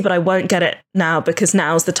opportunity, but I won't get it now because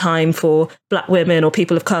now's the time for Black women or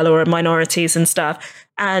people of color or minorities and stuff.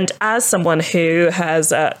 And as someone who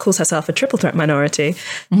has calls herself a triple threat minority,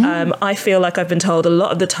 I feel like I've been told a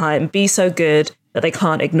lot of the time, be so good that they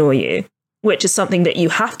can't ignore you, which is something that you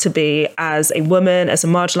have to be as a woman, as a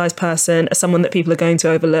marginalized person, as someone that people are going to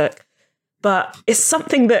overlook. But it's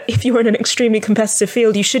something that if you're in an extremely competitive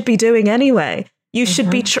field, you should be doing anyway. You should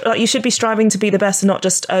be you should be striving to be the best and not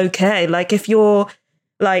just okay. Like if you're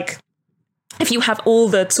like, if you have all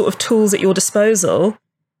the sort of tools at your disposal,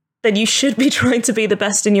 then you should be trying to be the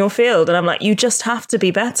best in your field. And I'm like, you just have to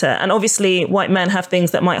be better. And obviously white men have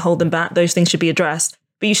things that might hold them back. Those things should be addressed,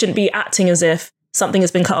 but you shouldn't be acting as if something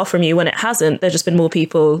has been cut off from you when it hasn't. There's just been more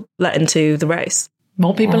people let into the race.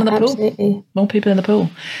 More people in the absolutely. pool. More people in the pool.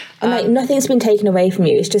 And like nothing's been taken away from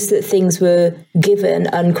you. It's just that things were given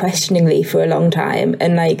unquestioningly for a long time.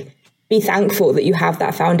 And like, be thankful that you have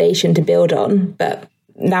that foundation to build on. But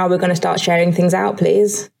now we're going to start sharing things out,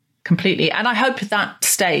 please. Completely. And I hope that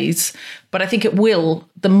stays. But I think it will.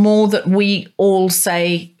 The more that we all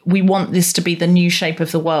say we want this to be the new shape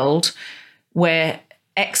of the world, where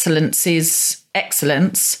excellence is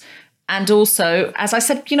excellence. And also, as I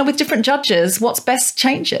said, you know, with different judges, what's best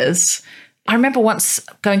changes. I remember once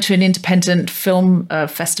going to an independent film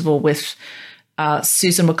festival with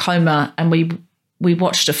Susan Wokoma, and we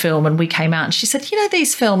watched a film and we came out and she said, you know,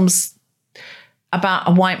 these films about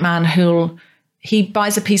a white man he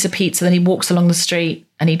buys a piece of pizza, then he walks along the street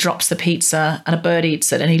and he drops the pizza and a bird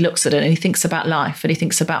eats it and he looks at it and he thinks about life and he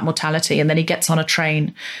thinks about mortality, and then he gets on a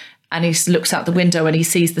train and he looks out the window and he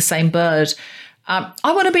sees the same bird. I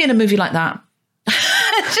want to be in a movie like that.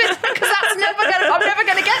 Because I'm never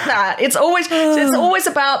going to get that. It's always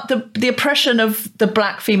about the oppression of the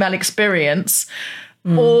Black female experience,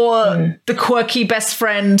 or the quirky best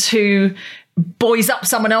friend who buoys up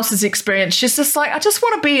someone else's experience. She's just like, I just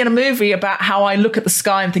want to be in a movie about how I look at the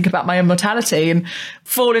sky and think about my own mortality and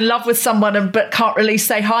fall in love with someone but can't really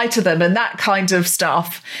say hi to them and that kind of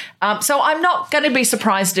stuff. So I'm not going to be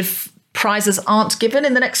surprised if prizes aren't given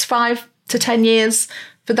in the next 5 to 10 years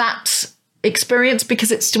for that experience,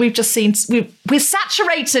 because we've just seen we're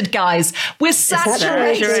saturated, guys. We're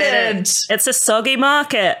saturated. It's a soggy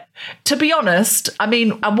market. To be honest, I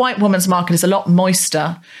mean, a white woman's market is a lot more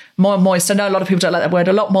moist. I know a lot of people don't like that word.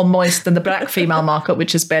 A lot more moist than the Black female market,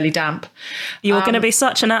 which is barely damp. You're going to be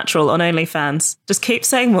such a natural on OnlyFans. Just keep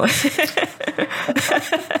saying more.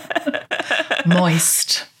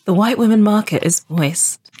 Moist. The white women market is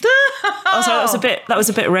moist. Also, that was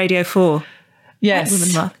a bit Radio 4. Yes. White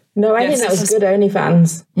women market. No, I think that was good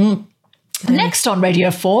OnlyFans. Next on Radio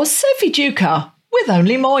 4, Sophie Duker with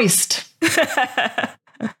Only Moist.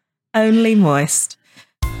 Only moist.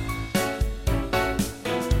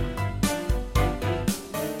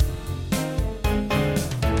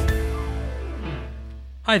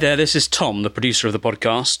 Hi there, this is Tom, the producer of the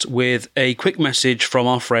podcast, with a quick message from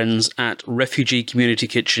our friends at Refugee Community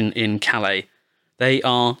Kitchen in Calais. They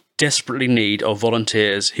are desperately in need of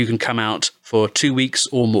volunteers who can come out for 2 weeks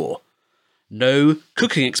or more. No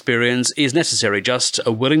cooking experience is necessary, just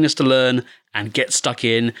a willingness to learn and get stuck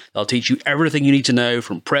in. They'll teach you everything you need to know,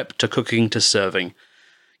 from prep to cooking to serving.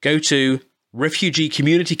 Go to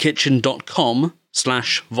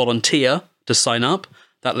refugeecommunitykitchen.com/volunteer to sign up.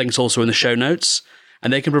 That link's also in the show notes.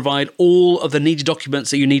 And they can provide all of the needed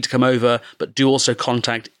documents that you need to come over, but do also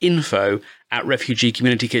contact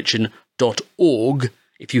info@refugeecommunitykitchen.org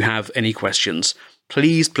if you have any questions.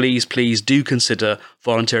 Please, please, please do consider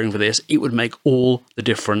volunteering for this. It would make all the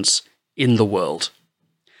difference in the world.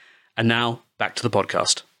 And now, back to the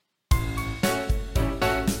podcast.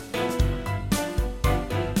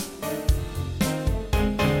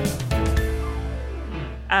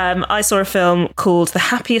 I saw a film called The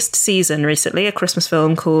Happiest Season recently, a Christmas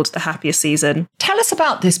film called The Happiest Season. Tell us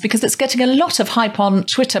about this, because it's getting a lot of hype on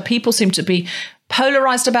Twitter. People seem to be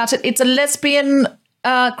polarised about it. It's a lesbian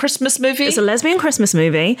Christmas movie. It's a lesbian Christmas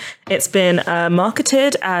movie. It's been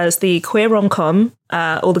marketed as the queer rom-com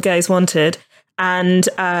all the gays wanted. And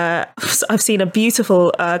I've seen a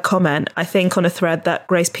beautiful comment, I think, on a thread that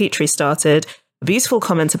Grace Petrie started, a beautiful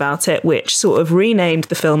comment about it, which sort of renamed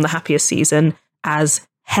the film The Happiest Season as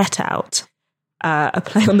Het Out, a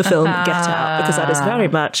play on the film Get Out, because that is very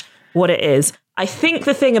much what it is. I think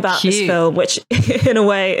the thing about this film, which in a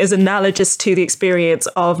way is analogous to the experience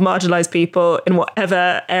of marginalised people in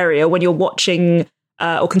whatever area when you're watching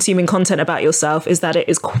or consuming content about yourself, is that it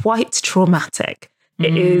is quite traumatic.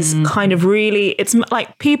 It is kind of really, it's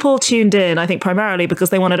like people tuned in, I think, primarily because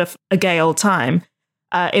they wanted a gay old time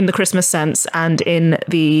in the Christmas sense and in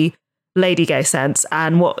the lady gay sense.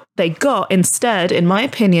 And what they got instead, in my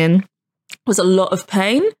opinion, was a lot of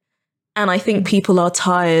pain. And I think people are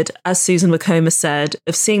tired, as Susan McComber said,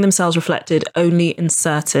 of seeing themselves reflected only in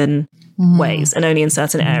certain ways and only in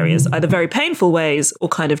certain areas, either very painful ways or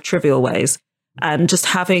kind of trivial ways. And just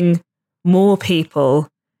having more people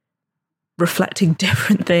reflecting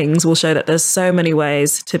different things will show that there's so many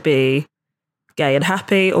ways to be gay and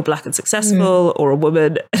happy, or black and successful, or a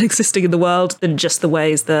woman and existing in the world, than just the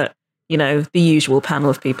ways that, you know, the usual panel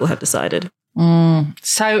of people have decided.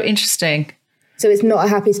 So interesting. So it's not a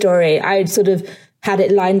happy story. I'd sort of had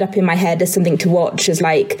it lined up in my head as something to watch, as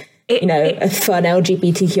like, a fun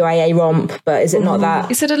LGBTQIA romp, but is it not that?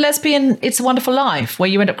 Is it a lesbian It's a Wonderful Life where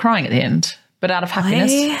you end up crying at the end, but out of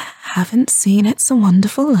happiness? I haven't seen It's a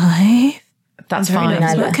Wonderful Life. That's I'm very fine.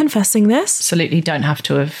 nervous about confessing this. Absolutely don't have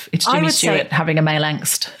to have. It's Jimmy Stewart having a male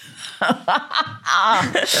angst.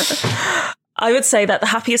 I would say that The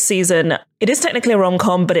Happiest Season, it is technically a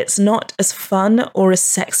rom-com, but it's not as fun or as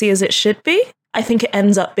sexy as it should be. I think it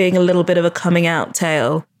ends up being a little bit of a coming out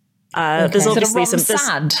tale. There's obviously some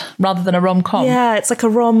sad rather than a rom-com. Yeah, it's like a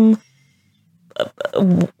rom-wom,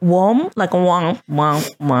 like a wom.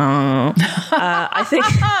 I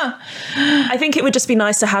think it would just be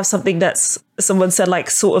nice to have something that's, someone said, like,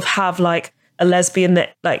 sort of have like a lesbian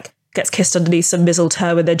that like gets kissed underneath some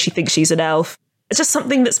mistletoe and then she thinks she's an elf. It's just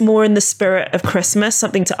something that's more in the spirit of Christmas,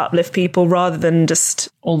 something to uplift people rather than just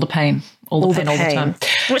all the pain all the time.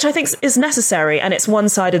 Which I think is necessary, and it's one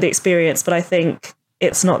side of the experience, but I think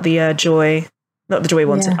it's not the joy we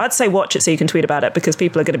wanted. I'd say watch it so you can tweet about it, because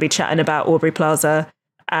people are going to be chatting about Aubrey Plaza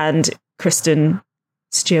and Kirsten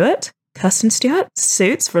Stewart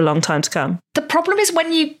suits for a long time to come. The problem is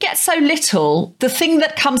when you get so little, the thing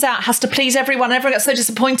that comes out has to please everyone. Everyone gets so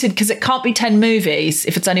disappointed because it can't be 10 movies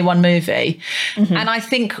if it's only one movie. And I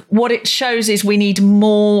think what it shows is we need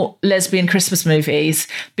more lesbian Christmas movies,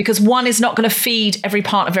 because one is not going to feed every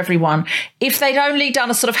part of everyone. If they'd only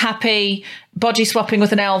done a sort of happy body swapping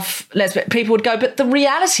with an elf lesbian, people would go, but the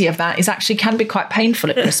reality of that is actually can be quite painful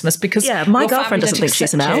at Christmas, because my girlfriend doesn't think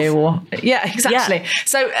she's an elf. Exactly. Yeah.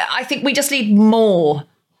 So I think we just need more.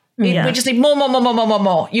 We just need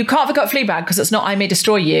more. You can't forget Fleabag because it's not I May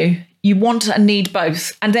Destroy You. You want and need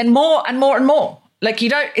both. And then more and more and more. Like,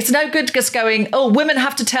 you don't, it's no good just going, oh, women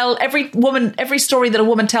have to tell, every story that a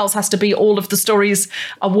woman tells has to be all of the stories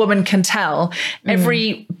a woman can tell.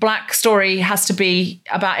 Every black story has to be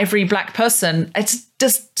about every black person. It's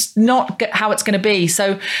just not how it's going to be.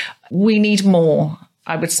 So we need more,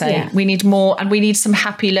 I would say. Yeah. We need more, and we need some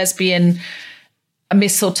happy lesbian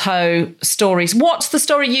mistletoe stories. What's the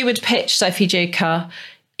story you would pitch, Sophie Duker,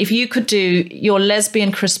 if you could do your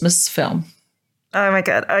lesbian Christmas film? Oh my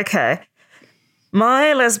God. Okay.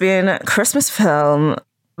 My lesbian Christmas film,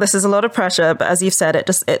 this is a lot of pressure, but as you've said,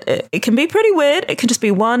 it can be pretty weird. It can just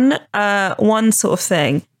be one sort of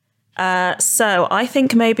thing. So I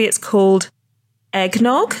think maybe it's called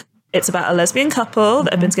Eggnog. It's about a lesbian couple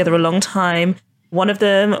that have been together a long time. One of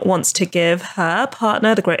them wants to give her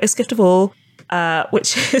partner the greatest gift of all,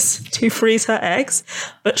 which is to freeze her eggs,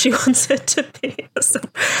 but she wants it to be.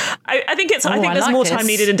 I think there's like more time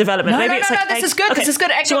needed in development. This is good. Okay. This is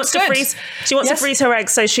good. She wants to freeze her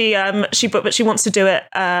eggs, so she wants to do it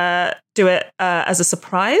as a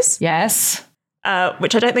surprise. Yes.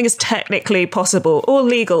 Which I don't think is technically possible or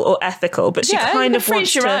legal or ethical, but she kind of wants to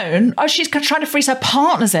freeze your own. Oh, she's trying to freeze her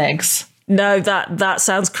partner's eggs. No, that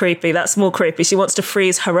sounds creepy. That's more creepy. She wants to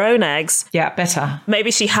freeze her own eggs. Yeah, better.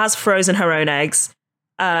 Maybe she has frozen her own eggs.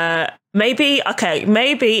 Maybe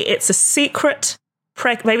it's a secret.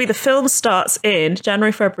 Maybe the film starts in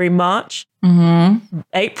January, February, March,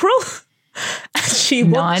 April. And she's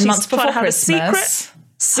 9 months before to have Christmas. a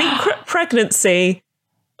secret pregnancy,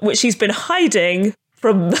 which she's been hiding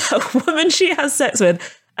from a woman she has sex with.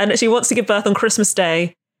 and she wants to give birth on Christmas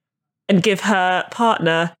Day and give her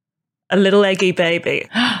partner a little eggy baby.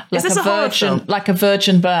 Is this a horror film? Like a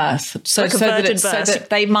virgin birth. So that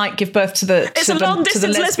they might give birth to the It's a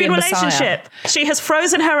long-distance lesbian relationship. She has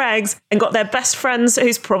frozen her eggs and got their best friends,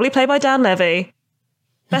 who's probably played by Dan Levy,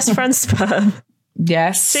 best friend's sperm.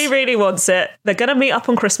 Yes. She really wants it. They're going to meet up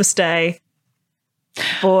on Christmas Day.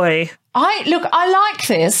 Boy. I like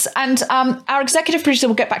this, and our executive producer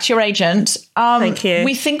will get back to your agent. Thank you.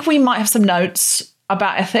 We think we might have some notes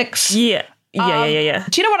about ethics. Yeah. Yeah.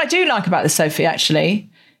 Do you know what I do like about this, Sophie, actually?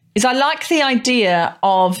 Is I like the idea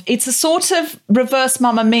of, it's a sort of reverse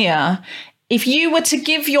Mamma Mia. If you were to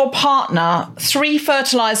give your partner 3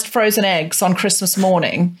 fertilized frozen eggs on Christmas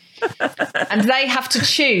morning, and they have to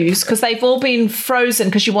choose, because they've all been frozen,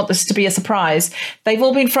 because you want this to be a surprise, they've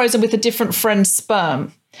all been frozen with a different friend's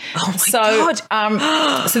sperm. Oh my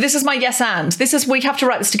God. So this is my yes and. We have to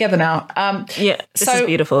write this together now. This is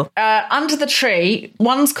beautiful. Under the tree,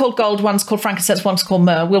 one's called gold, one's called frankincense, one's called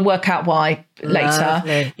myrrh. We'll work out why later.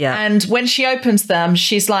 Lovely. Yeah. And when she opens them,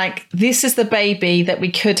 she's like, this is the baby that we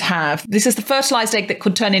could have. This is the fertilized egg that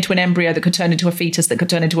could turn into an embryo, that could turn into a fetus, that could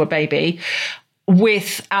turn into a baby,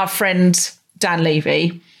 with our friend Dan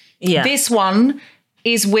Levy. Yeah. This one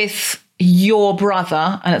is with your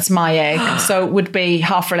brother, and it's my egg, so it would be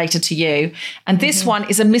half related to you. And this one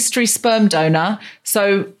is a mystery sperm donor,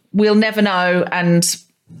 so we'll never know, and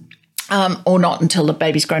or not until the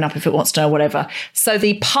baby's grown up if it wants to, or whatever. So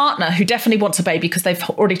the partner, who definitely wants a baby, because they've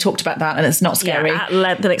already talked about that and it's not scary. Yeah, at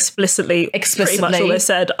length and explicitly. Pretty much all they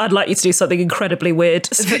said, I'd like you to do something incredibly weird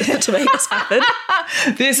to make this happen.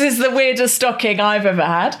 This is the weirdest stocking I've ever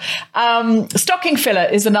had. Stocking filler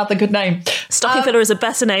is another good name. Stocking filler is a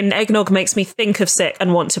better name. Eggnog makes me think of sick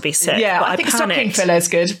and want to be sick. Yeah, but I think stocking filler is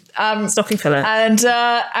good. Stocking filler. And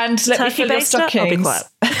let me fill your stockings. I'll be quiet.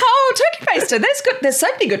 Oh, turkey baster. There's good. There's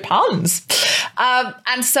so many good puns.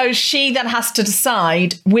 And so she then has to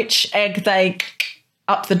decide which egg they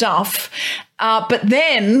up the duff. But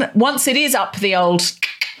then once it is up the old,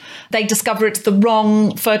 they discover it's the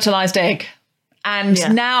wrong fertilized egg.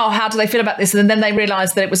 And now how do they feel about this? And then they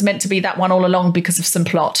realise that it was meant to be that one all along because of some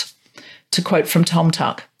plot, to quote from Tom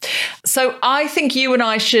Tuck. So I think you and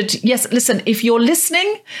I should, yes, listen, if you're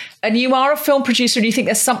listening and you are a film producer and you think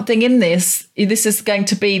there's something in this is going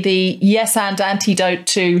to be the yes and antidote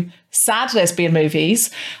to sad lesbian movies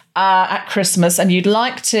at Christmas, and you'd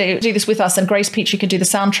like to do this with us, and Grace Peachy can do the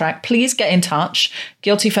soundtrack, please get in touch,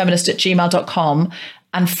 guiltyfeminist@gmail.com,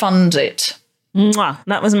 and fund it. Mwah.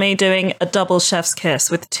 That was me doing a double chef's kiss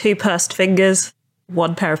with 2 pursed fingers,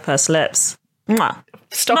 1 pair of pursed lips. Mwah.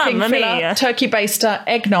 Stocking filler, turkey baster,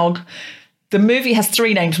 eggnog. The movie has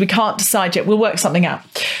 3 names. We can't decide yet. We'll work something out.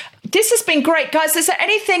 This has been great. Guys, is there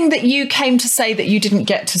anything that you came to say that you didn't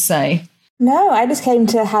get to say? No, I just came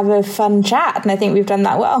to have a fun chat, and I think we've done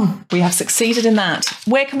that well. We have succeeded in that.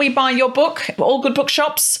 Where can we buy your book? All good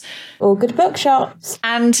bookshops? All good bookshops.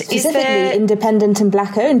 And specifically is there independent and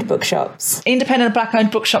black-owned bookshops? Independent and black-owned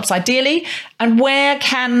bookshops, ideally. And when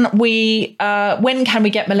can we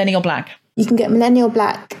get Millennial Black? You can get Millennial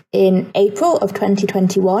Black in April of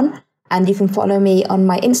 2021, and you can follow me on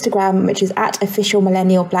my Instagram, which is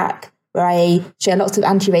 @officialmillennialblack, where I share lots of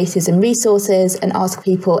anti-racism resources and ask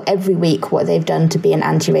people every week what they've done to be an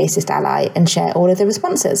anti-racist ally, and share all of the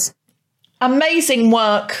responses. Amazing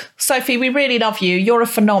work. Sophie, we really love you. You're a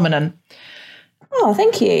phenomenon. Oh,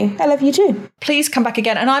 thank you. I love you too. Please come back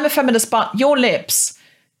again. And I'm a feminist, but your lips,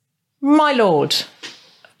 my lord,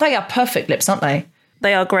 they are perfect lips, aren't they?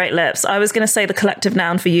 They are great lips. I was going to say the collective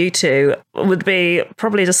noun for you two would be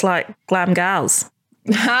probably just like glam gals.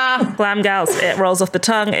 Glam gals. It rolls off the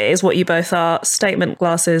tongue. It is what you both are. Statement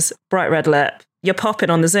glasses, bright red lip. You're popping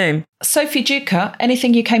on the Zoom. Sophie Duker,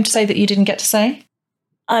 anything you came to say that you didn't get to say?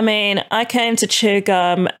 I mean, I came to chew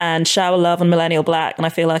gum and shower love on Millennial Black, and I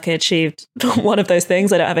feel like I achieved one of those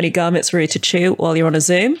things. I don't have any gum. It's rude to chew while you're on a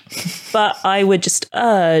Zoom. But I would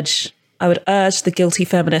urge the guilty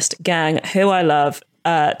feminist gang, who I love,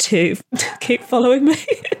 to keep following me.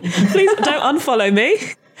 Please don't unfollow me.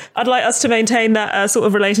 I'd like us to maintain that sort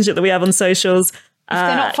of relationship that we have on socials. If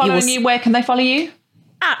they're not following you, where can they follow you?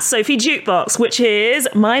 At Sophie Jukebox, which is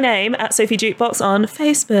my name, at Sophie Jukebox on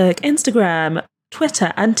Facebook, Instagram,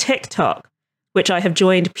 Twitter and TikTok, which I have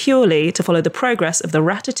joined purely to follow the progress of the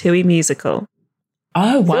Ratatouille musical.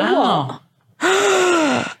 Oh, wow.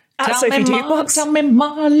 At Sophie Jukebox. Tell me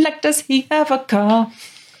more, like, does he have a car?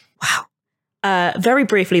 Wow. Very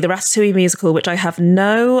briefly, the Ratatouille musical, which I have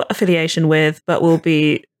no affiliation with, but will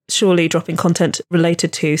be surely dropping content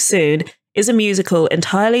related to soon, is a musical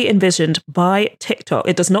entirely envisioned by TikTok.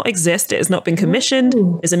 It does not exist. It has not been commissioned.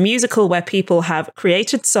 It's a musical where people have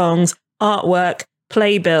created songs, artwork,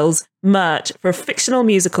 playbills, merch for a fictional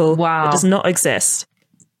musical that does not exist.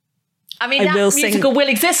 I mean, that musical will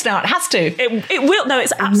exist now. It has to. It will. No,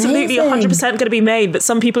 it's absolutely 100% going to be made. But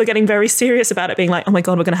some people are getting very serious about it, being like, "Oh my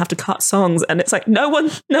god, we're going to have to cut songs." And it's like, no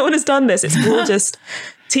one has done this. It's all just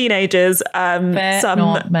teenagers.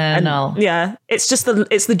 Phenomenal. It's just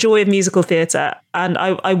the joy of musical theatre. And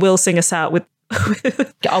I will sing us out with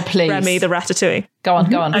please, Remy the Ratatouille. Go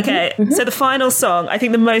on. Okay, so the final song, I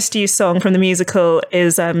think the most used song from the musical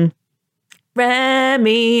is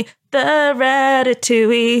Remy the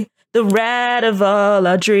Ratatouille. The rat of all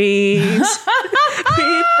our dreams.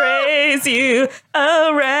 We praise you,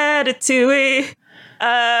 a ratatouille.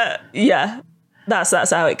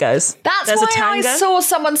 That's how it goes. There's why I saw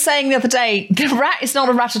someone saying the other day, the rat is not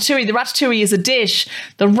a ratatouille. The ratatouille is a dish.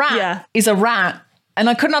 The rat is a rat. And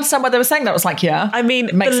I couldn't understand why they were saying that. I was like, I mean,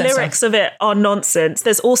 the lyrics of it are nonsense.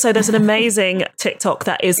 There's an amazing TikTok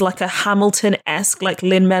that is like a Hamilton-esque, like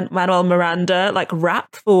Lin-Manuel Miranda, like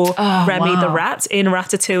rap for Remy the Rat in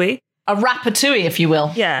Ratatouille. A rapatouille, if you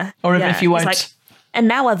will. Yeah. Or even if you won't. It's like, and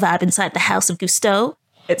now I vibe inside the house of Gusteau.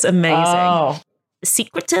 It's amazing. Oh. The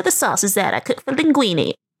secret to the sauce is that I cook for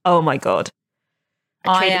linguine. Oh my God.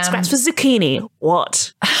 I traded scraps for zucchini.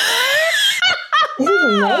 What? This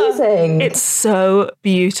is amazing. It's so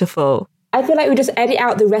beautiful. I feel like we just edit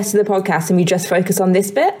out the rest of the podcast and we just focus on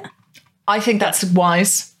this bit. I think that's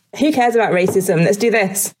wise. Who cares about racism? Let's do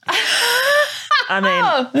this. I mean...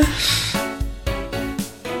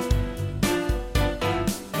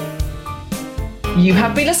 You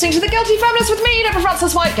have been listening to The Guilty Feminist with me, Deborah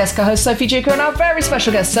Frances White, guest co-host Sophie Duker, and our very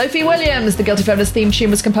special guest, Sophie Williams. The Guilty Feminist theme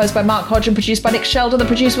tune was composed by Mark Hodge and produced by Nick Sheldon. The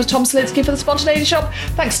producer was Tom Salinsky for The Spontaneity Shop.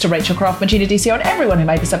 Thanks to Rachel Craft, Gina DCO, and everyone who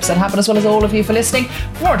made this episode happen, as well as all of you for listening.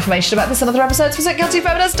 For more information about this and other episodes, visit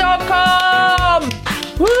guiltyfeminist.com.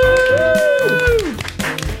 Woo!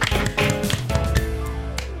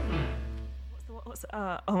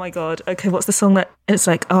 Oh my God. Okay, what's the song that it's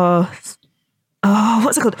like, what's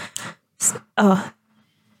it called?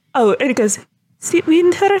 And it goes, "See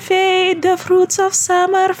winter fade, the fruits of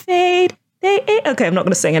summer fade." Okay, I'm not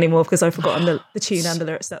going to sing anymore because I've forgotten the tune and the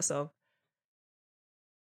lyrics to that song.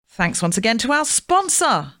 Thanks once again to our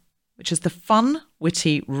sponsor, which is the fun,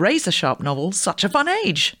 witty, razor-sharp novel Such a Fun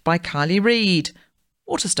Age by Kylie Reid.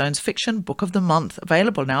 Waterstone's fiction book of the month,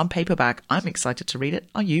 available now in paperback. I'm excited to read it.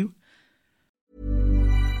 Are you?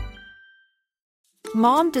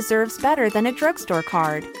 Mom deserves better than a drugstore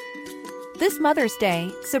card. This Mother's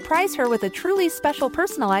Day, surprise her with a truly special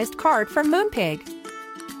personalized card from Moonpig.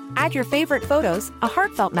 Add your favorite photos, a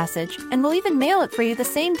heartfelt message, and we'll even mail it for you the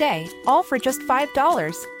same day, all for just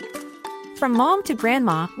 $5. From mom to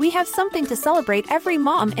grandma, we have something to celebrate every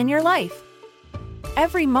mom in your life.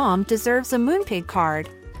 Every mom deserves a Moonpig card.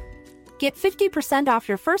 Get 50% off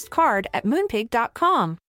your first card at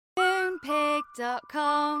moonpig.com.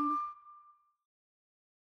 Moonpig.com